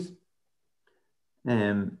 Maria, please.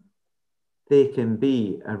 They can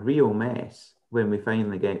be a real mess when we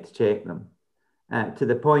finally get to check them, to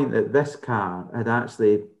the point that this car had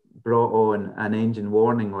actually brought on an engine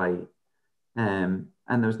warning light.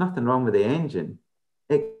 And there was nothing wrong with the engine.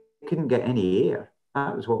 It couldn't get any air.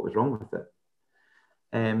 That was what was wrong with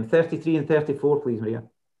it. 33 and 34, please, Maria.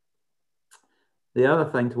 The other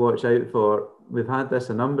thing to watch out for, we've had this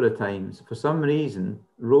a number of times. For some reason,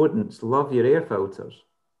 rodents love your air filters.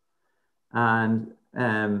 And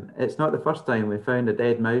it's not the first time we found a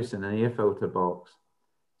dead mouse in an air filter box.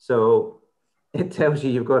 So it tells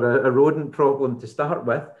you you've got a rodent problem to start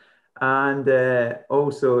with. And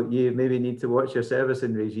also you maybe need to watch your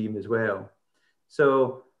servicing regime as well.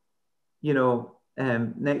 So, you know,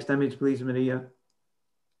 next image, please, Maria.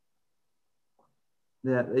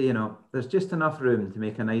 You know, there's just enough room to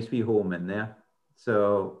make a nice wee home in there.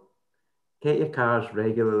 So get your cars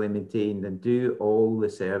regularly maintained and do all the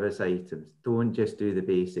service items. Don't just do the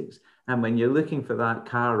basics. And when you're looking for that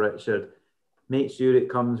car, Richard, make sure it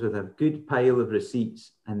comes with a good pile of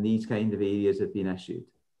receipts and these kind of areas have been issued.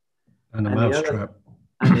 And a mousetrap.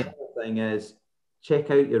 And the other thing is, check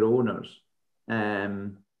out your owners.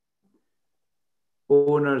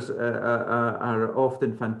 Owners are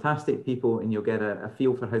often fantastic people and you'll get a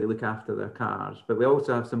feel for how they look after their cars. But we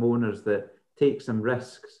also have some owners that take some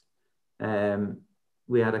risks.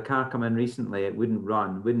 We had a car come in recently, it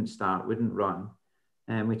wouldn't start, wouldn't run.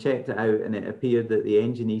 And we checked it out and it appeared that the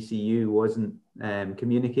engine ECU wasn't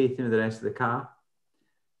communicating with the rest of the car.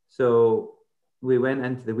 So we went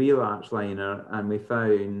into the wheel arch liner and we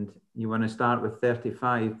found, you want to start with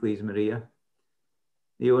 35, please, Maria.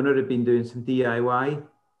 The owner had been doing some DIY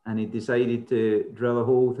and he decided to drill a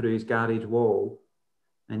hole through his garage wall.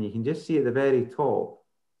 And you can just see at the very top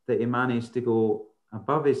that he managed to go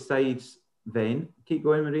above his sides vent. Keep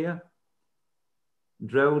going, Maria.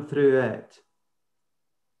 Drilled through it.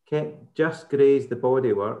 Just grazed the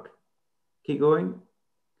bodywork. Keep going.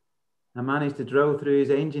 I managed to drill through his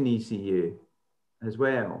engine ECU as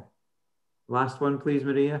well. Last one, please,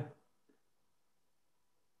 Maria.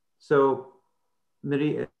 So,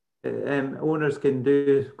 Maria, owners can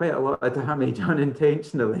do quite a lot of damage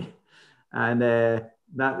unintentionally. And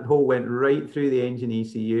that hole went right through the engine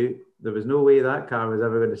ECU. There was no way that car was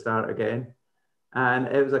ever going to start again. And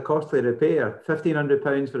it was a costly repair,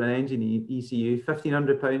 £1,500 for an engine ECU,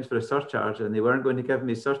 £1,500 for a surcharge, and they weren't going to give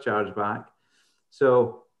me surcharge back.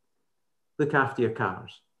 So look after your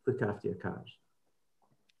cars, look after your cars.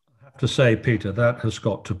 I have to say, Peter, that has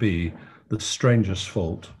got to be the strangest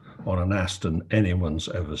fault on an Aston anyone's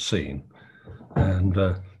ever seen. And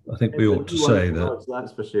I think we ought to say that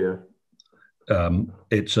that's for sure.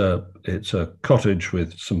 It's a cottage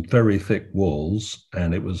with some very thick walls,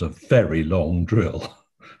 and it was a very long drill.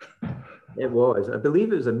 It was. I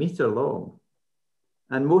believe it was 1 metre long,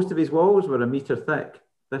 and most of his walls were 1 metre thick.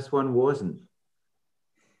 This one wasn't.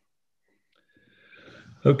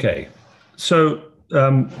 Okay, so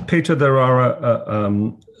Peter, there are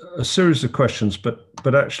a series of questions,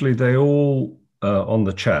 but actually they all on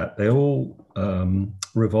the chat. They all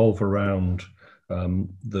revolve around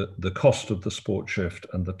the cost of the sport shift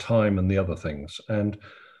and the time and the other things. And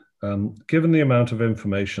Given the amount of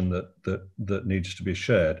information that needs to be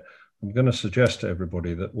shared, I'm going to suggest to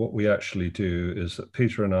everybody that what we actually do is that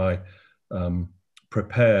Peter and I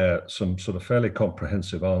prepare some sort of fairly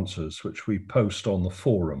comprehensive answers, which we post on the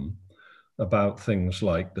forum about things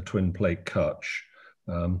like the twin plate clutch.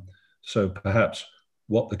 So perhaps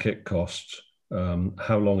what the kit costs,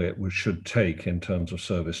 how long it should take in terms of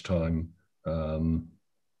service time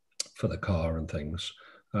for the car and things.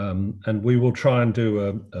 And we will try and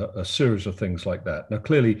do a series of things like that. Now,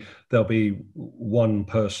 clearly, there'll be one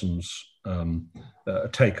person's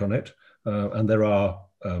take on it, and there are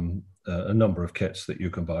a number of kits that you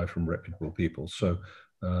can buy from reputable people. So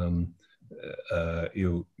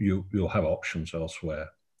you'll have options elsewhere.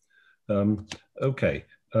 Okay.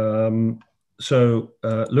 So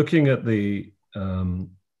looking at the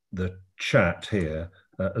chat here,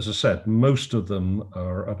 as I said, most of them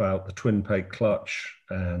are about the twin plate clutch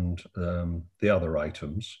and the other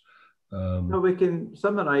items. Well, we can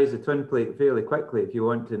summarise the twin plate fairly quickly if you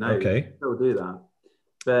want to now. Okay. We'll do that.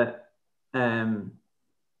 But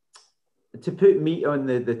to put meat on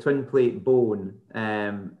the twin plate bone,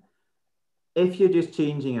 if you're just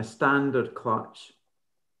changing a standard clutch,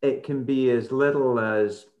 it can be as little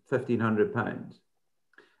as £1,500.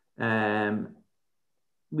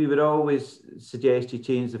 We would always suggest you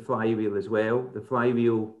change the flywheel as well. The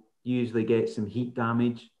flywheel usually gets some heat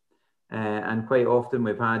damage. And quite often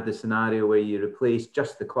we've had the scenario where you replace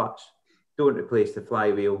just the clutch, don't replace the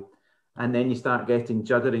flywheel, and then you start getting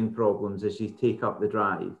juddering problems as you take up the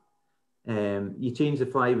drive. You change the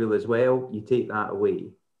flywheel as well, you take that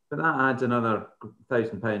away. But that adds another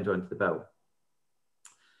 £1,000 onto the bill.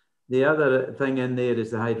 The other thing in there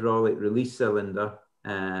is the hydraulic release cylinder.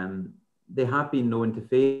 They have been known to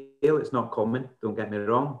fail. It's not common, don't get me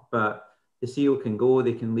wrong, but the seal can go,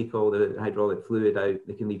 they can leak all the hydraulic fluid out,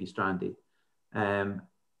 they can leave you stranded.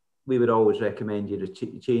 We would always recommend you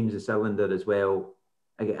to change the cylinder as well.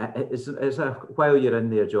 It's while you're in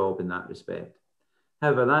their job in that respect.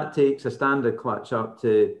 However, that takes a standard clutch up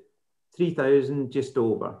to 3,000, just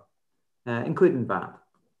over, including VAT.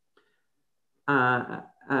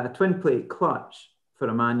 A twin plate clutch for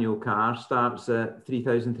a manual car starts at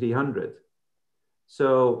 3,300.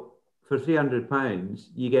 So for £300,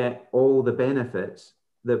 you get all the benefits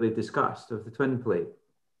that we've discussed of the twin plate.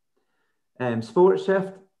 Sport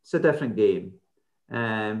shift, it's a different game.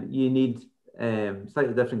 You need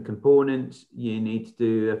slightly different components. You need to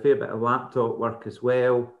do a fair bit of laptop work as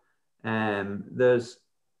well. There's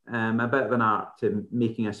a bit of an art to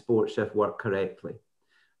making a sport shift work correctly.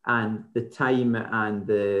 And the time and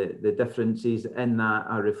the differences in that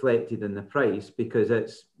are reflected in the price because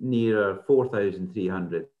it's nearer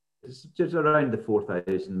 4,300. It's just around the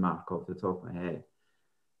 4,000 mark off the top of my head.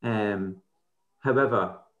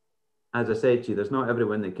 However, as I said to you, there's not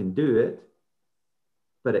everyone that can do it,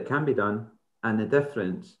 but it can be done. And the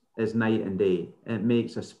difference is night and day. It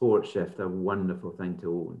makes a sport shift a wonderful thing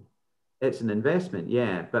to own. It's an investment,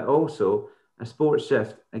 yeah, but also a sport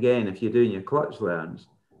shift, again, if you're doing your clutch learns,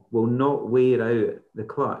 will not wear out the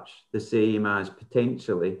clutch the same as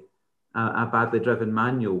potentially a badly driven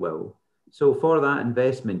manual will. So for that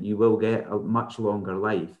investment, you will get a much longer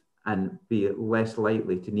life and be less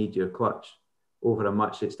likely to need your clutch over a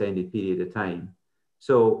much extended period of time.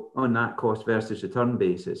 So on that cost versus return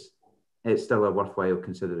basis, it's still a worthwhile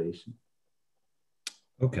consideration.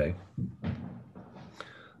 Okay.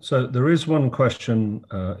 So there is one question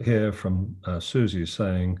here from Susie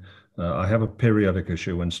saying, I have a periodic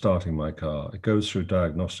issue when starting my car. It goes through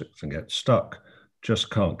diagnostics and gets stuck, just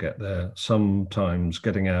can't get there. Sometimes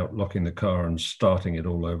getting out, locking the car and starting it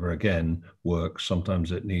all over again works.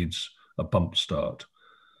 Sometimes it needs a bump start.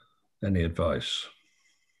 Any advice?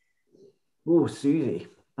 Oh, Susie,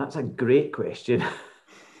 that's a great question.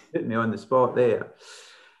 Put me on the spot there.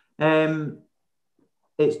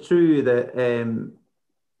 It's true that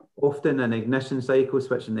often an ignition cycle,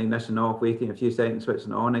 switching the ignition off, waiting a few seconds,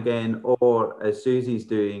 switching it on again, or as Susie's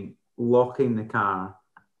doing, locking the car,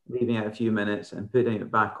 leaving it a few minutes and putting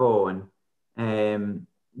it back on,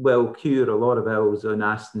 will cure a lot of ills on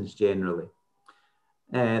Astons generally.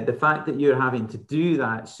 The fact that you're having to do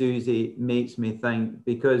that, Susie, makes me think,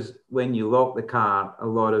 because when you lock the car, a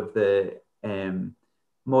lot of the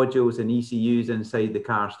modules and ECUs inside the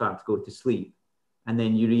car start to go to sleep, and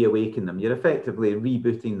then you reawaken them. You're effectively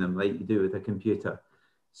rebooting them like you do with a computer.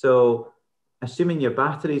 So assuming your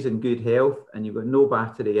battery's in good health and you've got no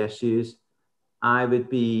battery issues, I'm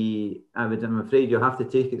afraid you'll have to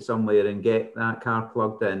take it somewhere and get that car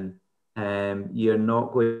plugged in. You're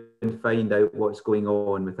not going to find out what's going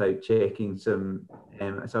on without checking some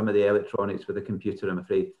of the electronics with the computer, I'm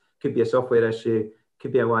afraid. Could be a software issue,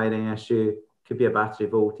 could be a wiring issue, could be a battery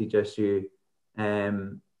voltage issue.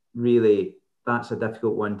 Really, that's a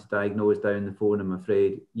difficult one to diagnose down the phone, I'm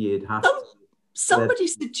afraid. You'd have to... Somebody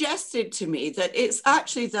suggested to me that it's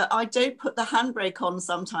actually that I don't put the handbrake on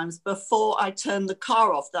sometimes before I turn the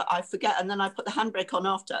car off, that I forget, and then I put the handbrake on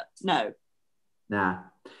after. No. Nah.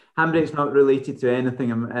 Handbrake's not related to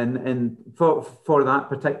anything, and for that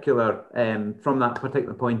particular, from that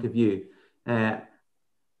particular point of view, at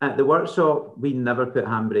the workshop, we never put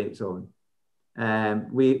handbrakes on.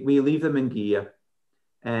 We leave them in gear,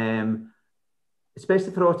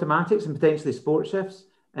 especially for automatics and potentially sport shifts.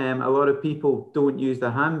 A lot of people don't use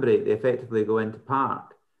the handbrake; they effectively go into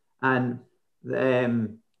park, and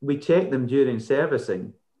we check them during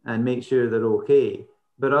servicing and make sure they're okay.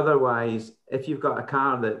 But otherwise, if you've got a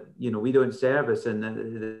car that we don't service and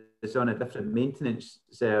it's on a different maintenance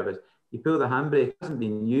service, you pull the handbrake, it hasn't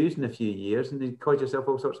been used in a few years, and you cause yourself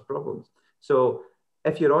all sorts of problems. So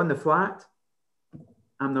if you're on the flat,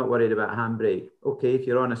 I'm not worried about a handbrake. Okay, if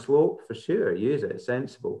you're on a slope, for sure, use it, it's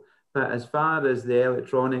sensible. But as far as the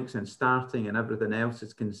electronics and starting and everything else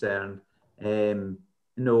is concerned,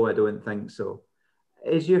 no, I don't think so.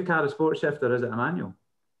 Is your car a sport shift or is it a manual?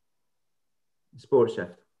 Sport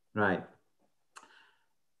shift, right.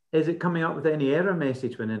 Is it coming up with any error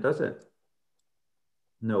message when it does it?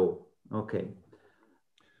 No, okay.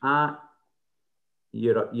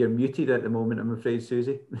 You're muted at the moment, I'm afraid,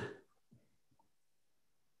 Susie.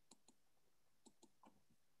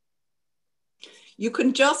 You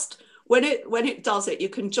can just, when it does it, you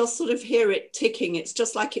can just sort of hear it ticking. It's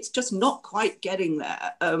just like it's just not quite getting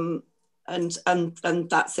there, and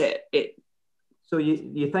that's it. So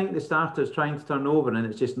you think the starter's trying to turn over and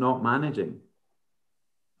it's just not managing,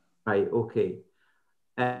 right? Okay,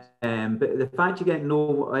 but the fact you get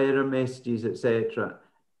no error messages, etc.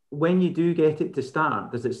 When you do get it to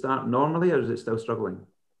start, does it start normally or is it still struggling?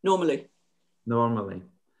 Normally. Normally.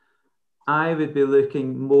 I would be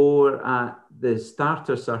looking more at the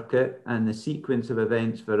starter circuit and the sequence of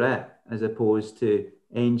events for it as opposed to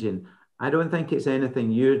engine. I don't think it's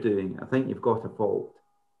anything you're doing. I think you've got a fault,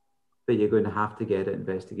 but you're going to have to get it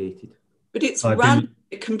investigated. But it's random.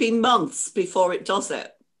 It can be months before it does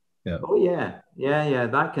it. Yeah. Oh, yeah,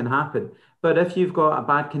 that can happen. But if you've got a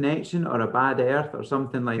bad connection or a bad earth or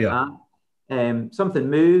something like that, something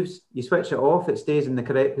moves, you switch it off, it stays in the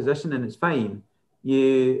correct position and it's fine.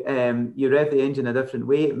 You rev the engine a different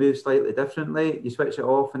way, it moves slightly differently, you switch it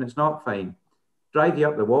off and it's not fine. Drive you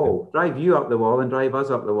up the wall, drive you up the wall and drive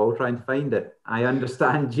us up the wall trying to find it. I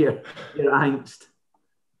understand your angst.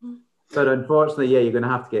 But unfortunately, you're going to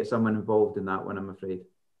have to get someone involved in that one, I'm afraid.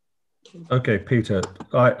 Okay, Peter,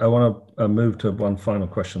 I want to move to one final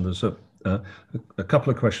question. There's a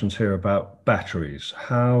couple of questions here about batteries.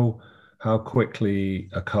 How quickly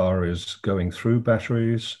a car is going through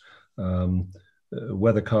batteries,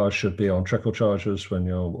 whether cars should be on trickle chargers when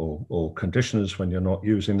you're or conditioners when you're not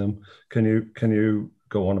using them. Can you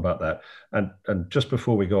go on about that? And just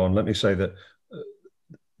before we go on, let me say that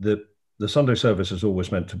the Sunday service is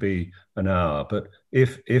always meant to be an hour, but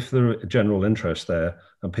if there is general interest there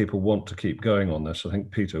and people want to keep going on this, I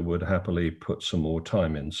think Peter would happily put some more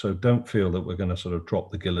time in. So don't feel that we're going to sort of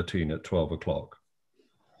drop the guillotine at 12 o'clock.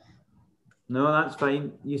 No, that's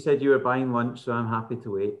fine. You said you were buying lunch, so I'm happy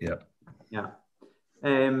to wait. Yeah.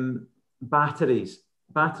 Batteries.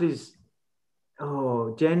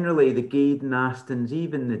 Oh, generally the Gaydon Astons,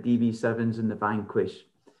 even the DB7s and the Vanquish,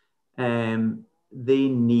 they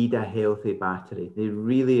need a healthy battery. They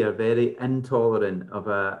really are very intolerant of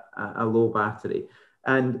a low battery.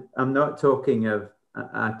 And I'm not talking of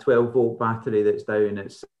a 12-volt battery that's down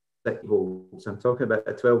at 6 volts. I'm talking about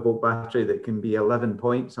a 12-volt battery that can be 11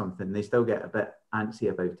 point something. They still get a bit antsy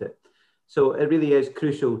about it. So it really is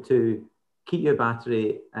crucial to keep your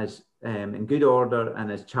battery as in good order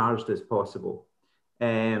and as charged as possible.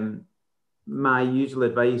 My usual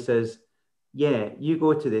advice is, you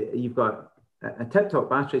go to you've got a tip-top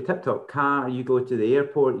battery, tip-top car, you go to the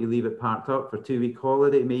airport, you leave it parked up for 2-week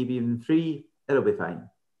holiday, maybe even 3, it'll be fine.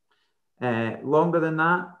 Longer than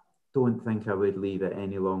that, don't think I would leave it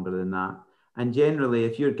any longer than that. And generally,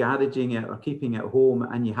 if you're garaging it or keeping it home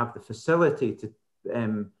and you have the facility to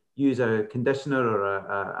use a conditioner or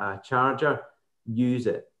a charger, use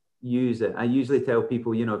it. I usually tell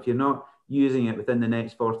people, if you're not using it within the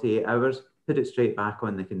next 48 hours, put it straight back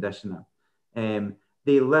on the conditioner.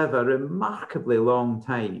 They live a remarkably long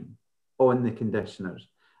time on the conditioners.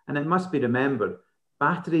 And it must be remembered,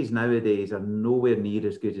 batteries nowadays are nowhere near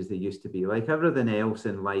as good as they used to be. Like everything else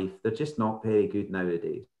in life, they're just not very good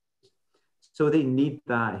nowadays. So they need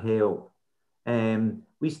that help.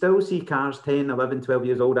 We still see cars 10, 11, 12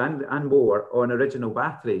 years old and more on original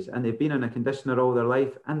batteries, and they've been on a conditioner all their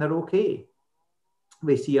life and they're okay.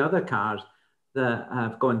 We see other cars that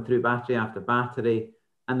have gone through battery after battery,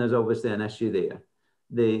 and there's obviously an issue there.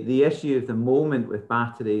 The issue of the moment with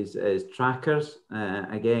batteries is trackers.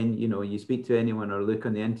 Again, you know, you speak to anyone or look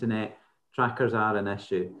on the internet, trackers are an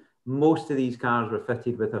issue. Most of these cars were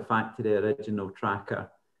fitted with a factory original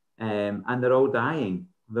tracker, and they're all dying.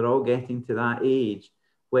 They're all getting to that age,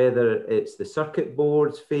 whether it's the circuit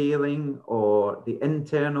boards failing or the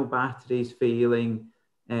internal batteries failing,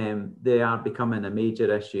 they are becoming a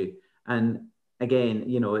major issue. And again,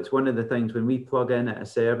 you know, it's one of the things when we plug in at a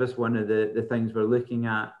service, one of the things we're looking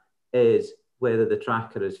at is whether the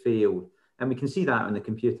tracker has failed. And we can see that on the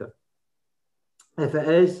computer. If it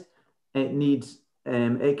is, it needs,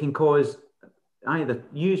 it can cause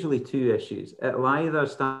usually two issues. It'll either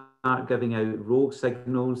start giving out rogue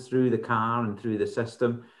signals through the car and through the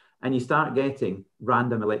system, and you start getting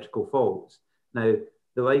random electrical faults. Now,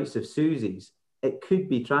 the likes of Susie's, it could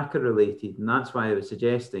be tracker related, and that's why I was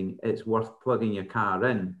suggesting it's worth plugging your car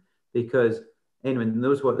in, because anyone who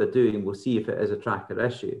knows what they're doing will see if it is a tracker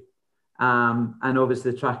issue. And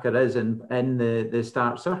obviously the tracker is in the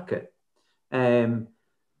start circuit. It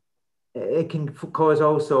can cause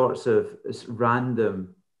all sorts of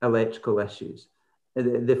random electrical issues.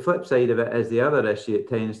 The flip side of it is the other issue it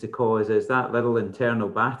tends to cause is that little internal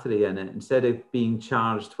battery in it, instead of being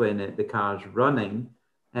charged when the car's running,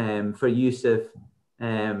 for use if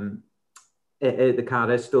the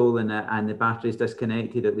car is stolen and the battery is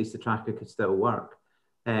disconnected, at least the tracker could still work.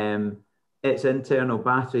 Its internal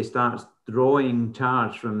battery starts drawing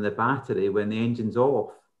charge from the battery when the engine's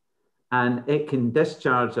off. And it can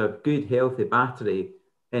discharge a good, healthy battery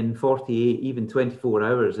in 48, even 24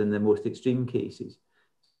 hours in the most extreme cases.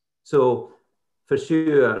 So for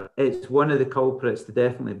sure, it's one of the culprits to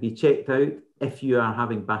definitely be checked out if you are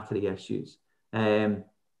having battery issues.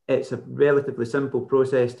 It's a relatively simple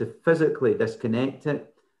process to physically disconnect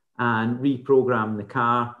it and reprogram the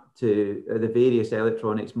car to the various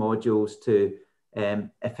electronics modules to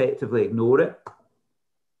effectively ignore it.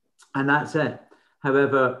 And that's it.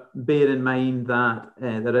 However, bear in mind that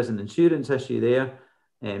there is an insurance issue there.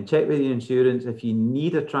 Check with your insurance if you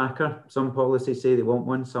need a tracker. Some policies say they want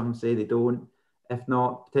one, some say they don't. If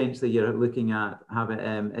not, potentially you're looking at having,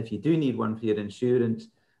 if you do need one for your insurance,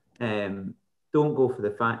 don't go for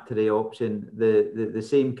the factory option. The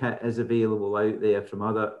same kit is available out there from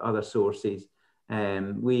other sources.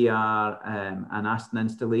 We are an Aston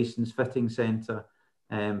Installations fitting centre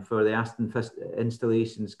for the Aston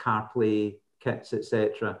Installations CarPlay kits,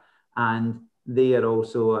 etc. And they are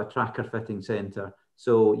also a tracker fitting centre.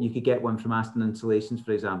 So you could get one from Aston Installations,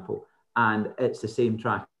 for example, and it's the same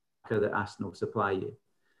tracker that Aston will supply you.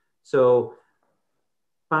 So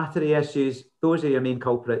battery issues, those are your main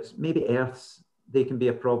culprits. Maybe earths, they can be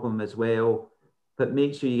a problem as well, but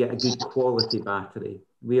make sure you get a good quality battery.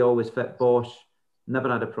 We always fit Bosch, never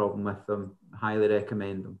had a problem with them, highly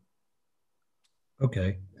recommend them.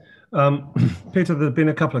 Okay. Peter, there have been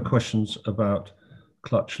a couple of questions about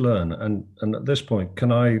clutch learn, and at this point,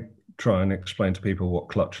 can I try and explain to people what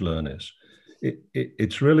clutch learn is?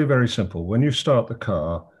 It's really very simple. When you start the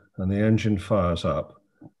car and the engine fires up,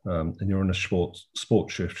 and you're in a sports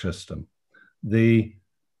shift system,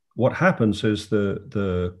 what happens is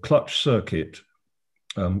the clutch circuit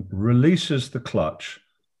releases the clutch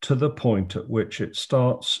to the point at which it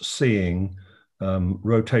starts seeing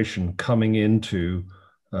rotation coming into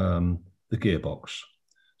the gearbox.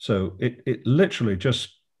 So it literally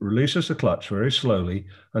just releases the clutch very slowly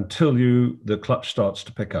until the clutch starts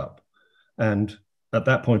to pick up. And at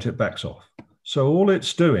that point, it backs off. So all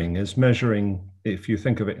it's doing is measuring, if you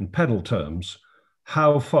think of it in pedal terms,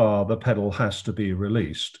 how far the pedal has to be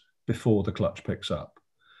released before the clutch picks up.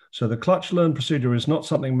 So the clutch learn procedure is not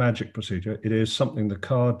something magic procedure. It is something the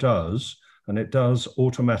car does, and it does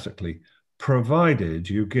automatically, provided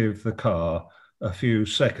you give the car a few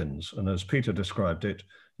seconds. And as Peter described it,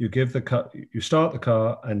 you start the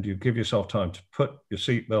car and you give yourself time to put your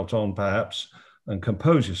seatbelt on perhaps and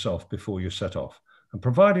compose yourself before you set off. And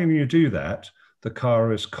providing you do that, the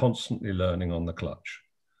car is constantly learning on the clutch.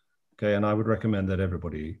 Okay, and I would recommend that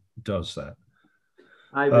everybody does that.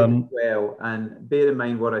 I would as well, and bear in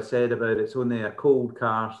mind what I said about it's only a cold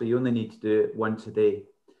car, so you only need to do it once a day.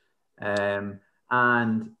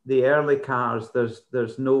 And the early cars,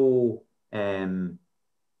 there's no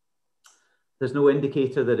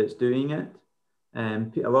indicator that it's doing it.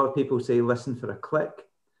 A lot of people say listen for a click.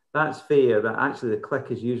 That's fair, but actually the click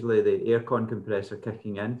is usually the aircon compressor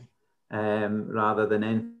kicking in rather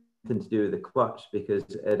than to do with the clutch, because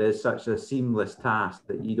it is such a seamless task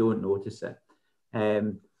that you don't notice it.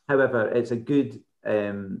 However, it's a good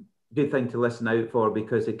thing to listen out for,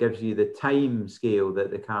 because it gives you the time scale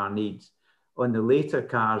that the car needs. On the later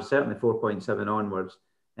cars, certainly 4.7 onwards,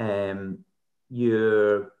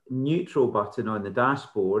 your neutral button on the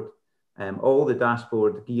dashboard, all the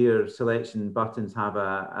dashboard gear selection buttons have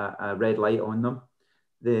a red light on them.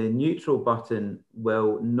 The neutral button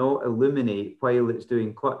will not illuminate while it's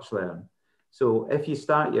doing clutch learn. So if you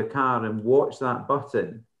start your car and watch that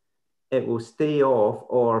button, it will stay off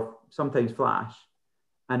or sometimes flash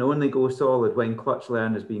and only go solid when clutch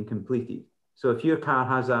learn has been completed. So if your car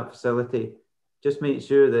has that facility, just make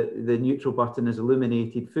sure that the neutral button is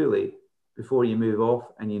illuminated fully before you move off,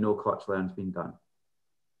 and you know clutch learn's been done.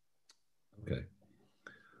 Okay.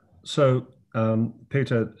 So,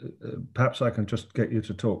 Peter, perhaps I can just get you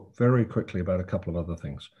to talk very quickly about a couple of other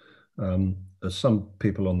things. As some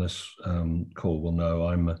people on this call will know,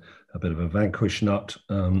 I'm a bit of a Vanquish nut.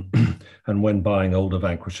 And when buying older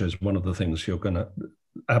Vanquishes, one of the things you're going to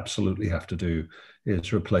absolutely have to do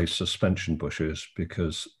is replace suspension bushes,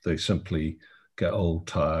 because they simply get old,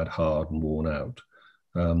 tired, hard, and worn out.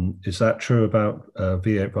 Is that true about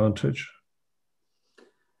V8 Vantage?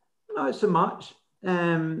 Not so much.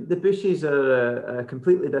 The bushes are a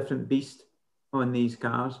completely different beast on these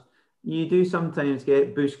cars. You do sometimes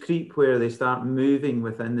get bush creep where they start moving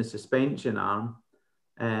within the suspension arm,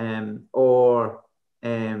 or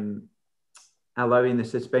allowing the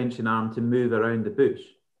suspension arm to move around the bush.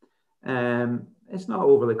 It's not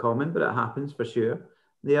overly common, but it happens for sure.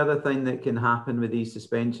 The other thing that can happen with these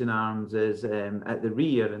suspension arms is at the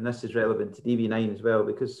rear, and this is relevant to DB9 as well,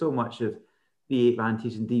 because so much of V8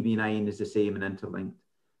 Vantage and DB9 is the same and interlinked.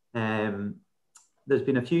 There's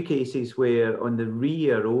been a few cases where on the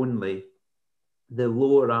rear only, the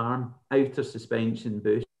lower arm, outer suspension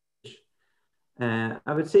bush,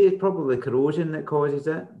 I would say it's probably corrosion that causes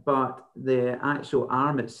it, but the actual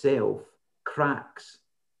arm itself cracks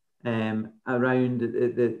around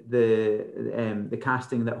the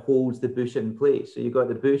casting that holds the bush in place. So you've got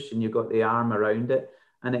the bush and you've got the arm around it,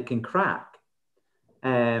 and it can crack.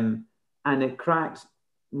 And it cracks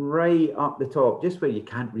right up the top, just where you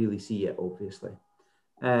can't really see it, obviously.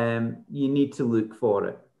 You need to look for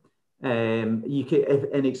it. You can, if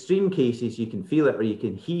in extreme cases, you can feel it or you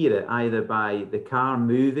can hear it either by the car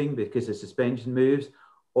moving because the suspension moves,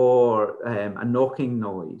 or a knocking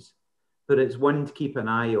noise. But it's one to keep an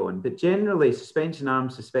eye on. But generally, suspension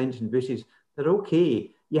arms, suspension bushes, they're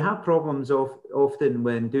okay. You have problems often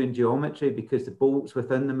when doing geometry because the bolts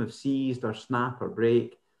within them have seized or snap or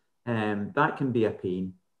break. That can be a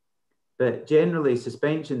pain. But generally,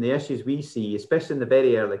 suspension, the issues we see, especially in the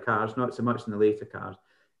very early cars, not so much in the later cars,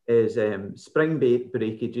 is spring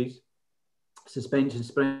breakages. Suspension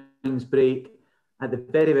springs break at the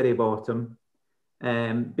very, very bottom.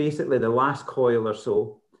 Basically, the last coil or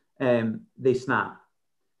so, they snap.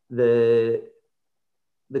 The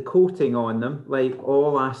coating on them, like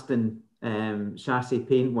all Aston chassis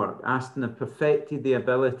paintwork, Aston have perfected the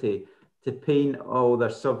ability to paint all their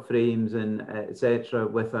subframes and etc.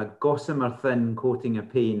 with a gossamer thin coating of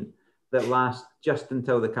paint that lasts just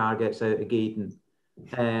until the car gets out of Gaydon.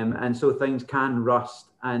 And so things can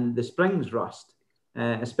rust, and the springs rust,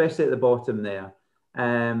 especially at the bottom there.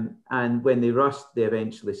 And when they rust, they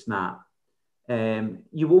eventually snap.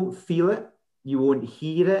 You won't feel it, you won't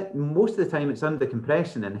hear it. Most of the time it's under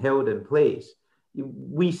compression and held in place.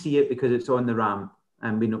 We see it because it's on the ramp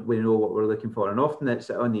and we know what we're looking for. And often it's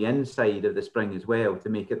on the inside of the spring as well to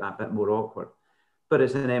make it that bit more awkward. But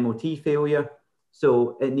it's an MOT failure,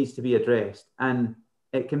 so it needs to be addressed. And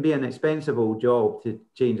it can be an expensive old job to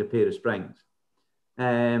change a pair of springs.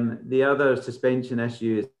 The other suspension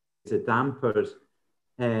issue is the dampers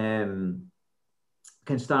can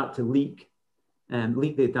start to leak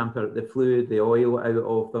the damper, the fluid, the oil out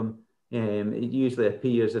of them. It usually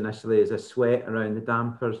appears initially as a sweat around the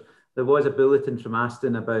dampers. There was a bulletin from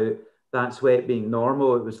Aston about that sweat being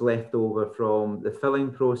normal. It was left over from the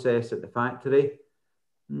filling process at the factory.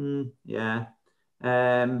 Yeah.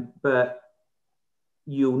 But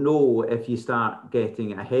you'll know if you start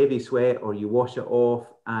getting a heavy sweat or you wash it off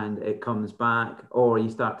and it comes back, or you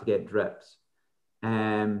start to get drips.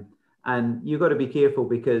 And you've got to be careful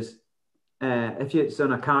because if it's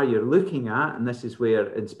on a car you're looking at, and this is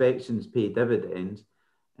where inspections pay dividends,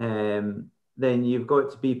 then you've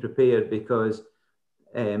got to be prepared because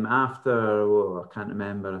after, I can't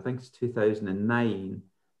remember, I think it's 2009,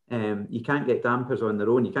 you can't get dampers on their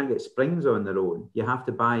own. You can't get springs on their own. You have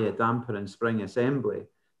to buy a damper and spring assembly.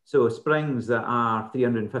 So springs that are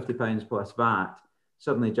 £350 plus VAT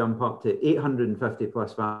suddenly jump up to £850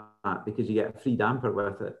 plus VAT that because you get a free damper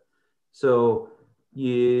with it. So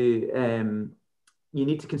you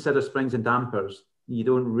need to consider springs and dampers. You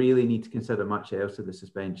don't really need to consider much else of the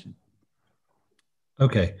suspension.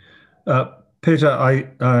 Okay, Peter,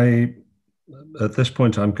 I at this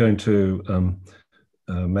point I'm going to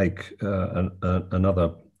make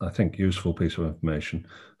another, I think, useful piece of information.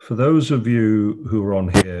 For those of you who are on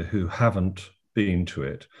here who haven't been to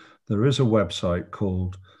it, there is a website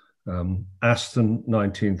called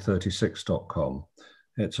Aston1936.com.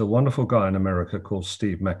 It's a wonderful guy in America called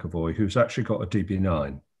Steve McAvoy, who's actually got a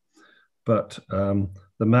DB9. But the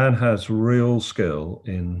man has real skill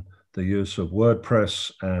in the use of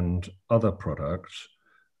WordPress and other products,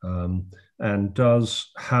 and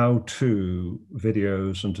does how-to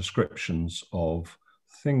videos and descriptions of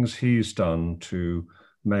things he's done to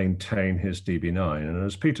maintain his DB9. And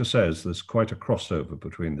as Peter says, there's quite a crossover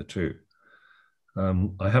between the two.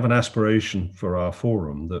 I have an aspiration for our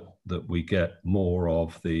forum that we get more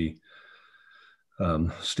of the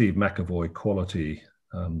Steve McAvoy quality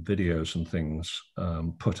videos and things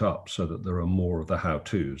put up so that there are more of the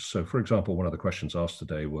how-tos. So for example, one of the questions asked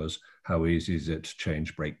today was, how easy is it to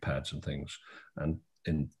change brake pads and things? And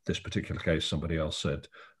in this particular case, somebody else said,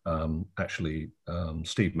 actually,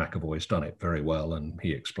 Steve McAvoy's done it very well and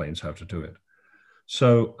he explains how to do it.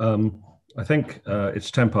 So I think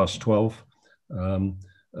it's 12:10.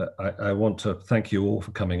 I want to thank you all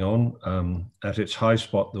for coming on. At its high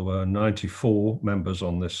spot, there were 94 members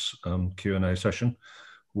on this Q&A session,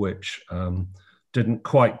 which didn't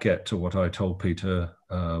quite get to what I told Peter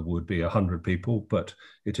would be 100 people, but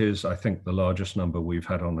it is, I think, the largest number we've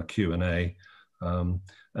had on a Q&A,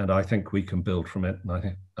 and I think we can build from it.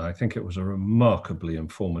 And I think it was a remarkably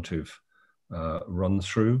informative run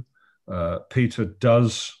through. Peter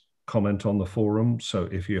does comment on the forum, so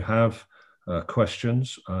if you have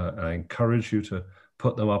questions, I encourage you to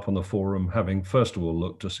put them up on the forum, having first of all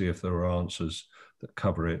looked to see if there are answers that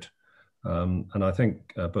cover it. And I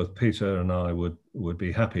think both Peter and I would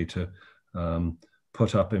be happy to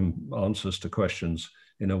put up answers to questions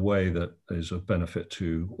in a way that is of benefit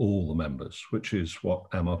to all the members, which is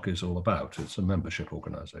what AMOC is all about. It's a membership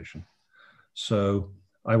organization. So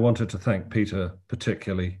I wanted to thank Peter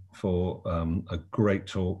particularly for a great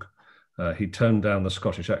talk. He toned down the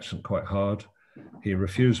Scottish accent quite hard. He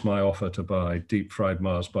refused my offer to buy deep fried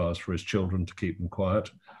Mars bars for his children to keep them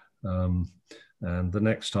quiet. And the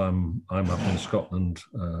next time I'm up in Scotland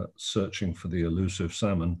searching for the elusive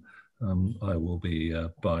salmon, I will be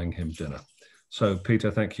buying him dinner. So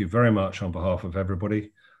Peter, thank you very much on behalf of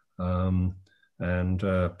everybody. And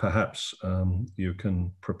perhaps you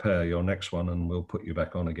can prepare your next one and we'll put you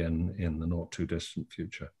back on again in the not too distant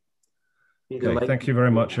future. Okay, thank you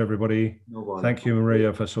very much, everybody. Thank you,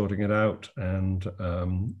 Maria, for sorting it out. And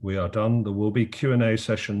we are done. There will be Q&A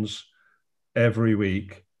sessions every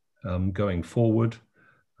week going forward.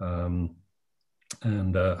 And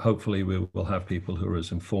hopefully we will have people who are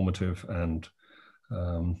as informative and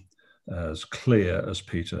as clear as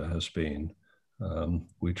Peter has been.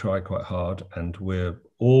 We try quite hard and we're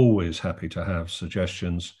always happy to have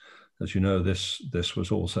suggestions. As you know, this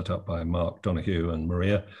was all set up by Mark Donoghue and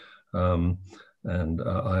Maria. And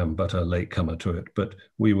I am but a latecomer to it, but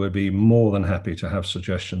we would be more than happy to have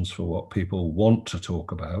suggestions for what people want to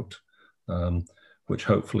talk about, which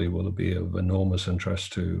hopefully will be of enormous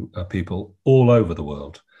interest to people all over the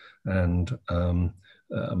world. And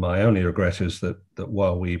my only regret is that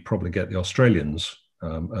while we probably get the Australians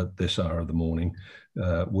at this hour of the morning,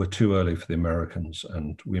 we're too early for the Americans,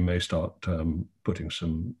 and we may start putting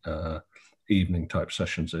some evening type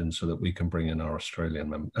sessions in so that we can bring in our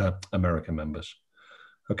American members.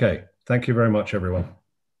 Okay, thank you very much, everyone.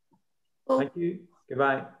 Thank you.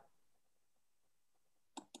 Goodbye.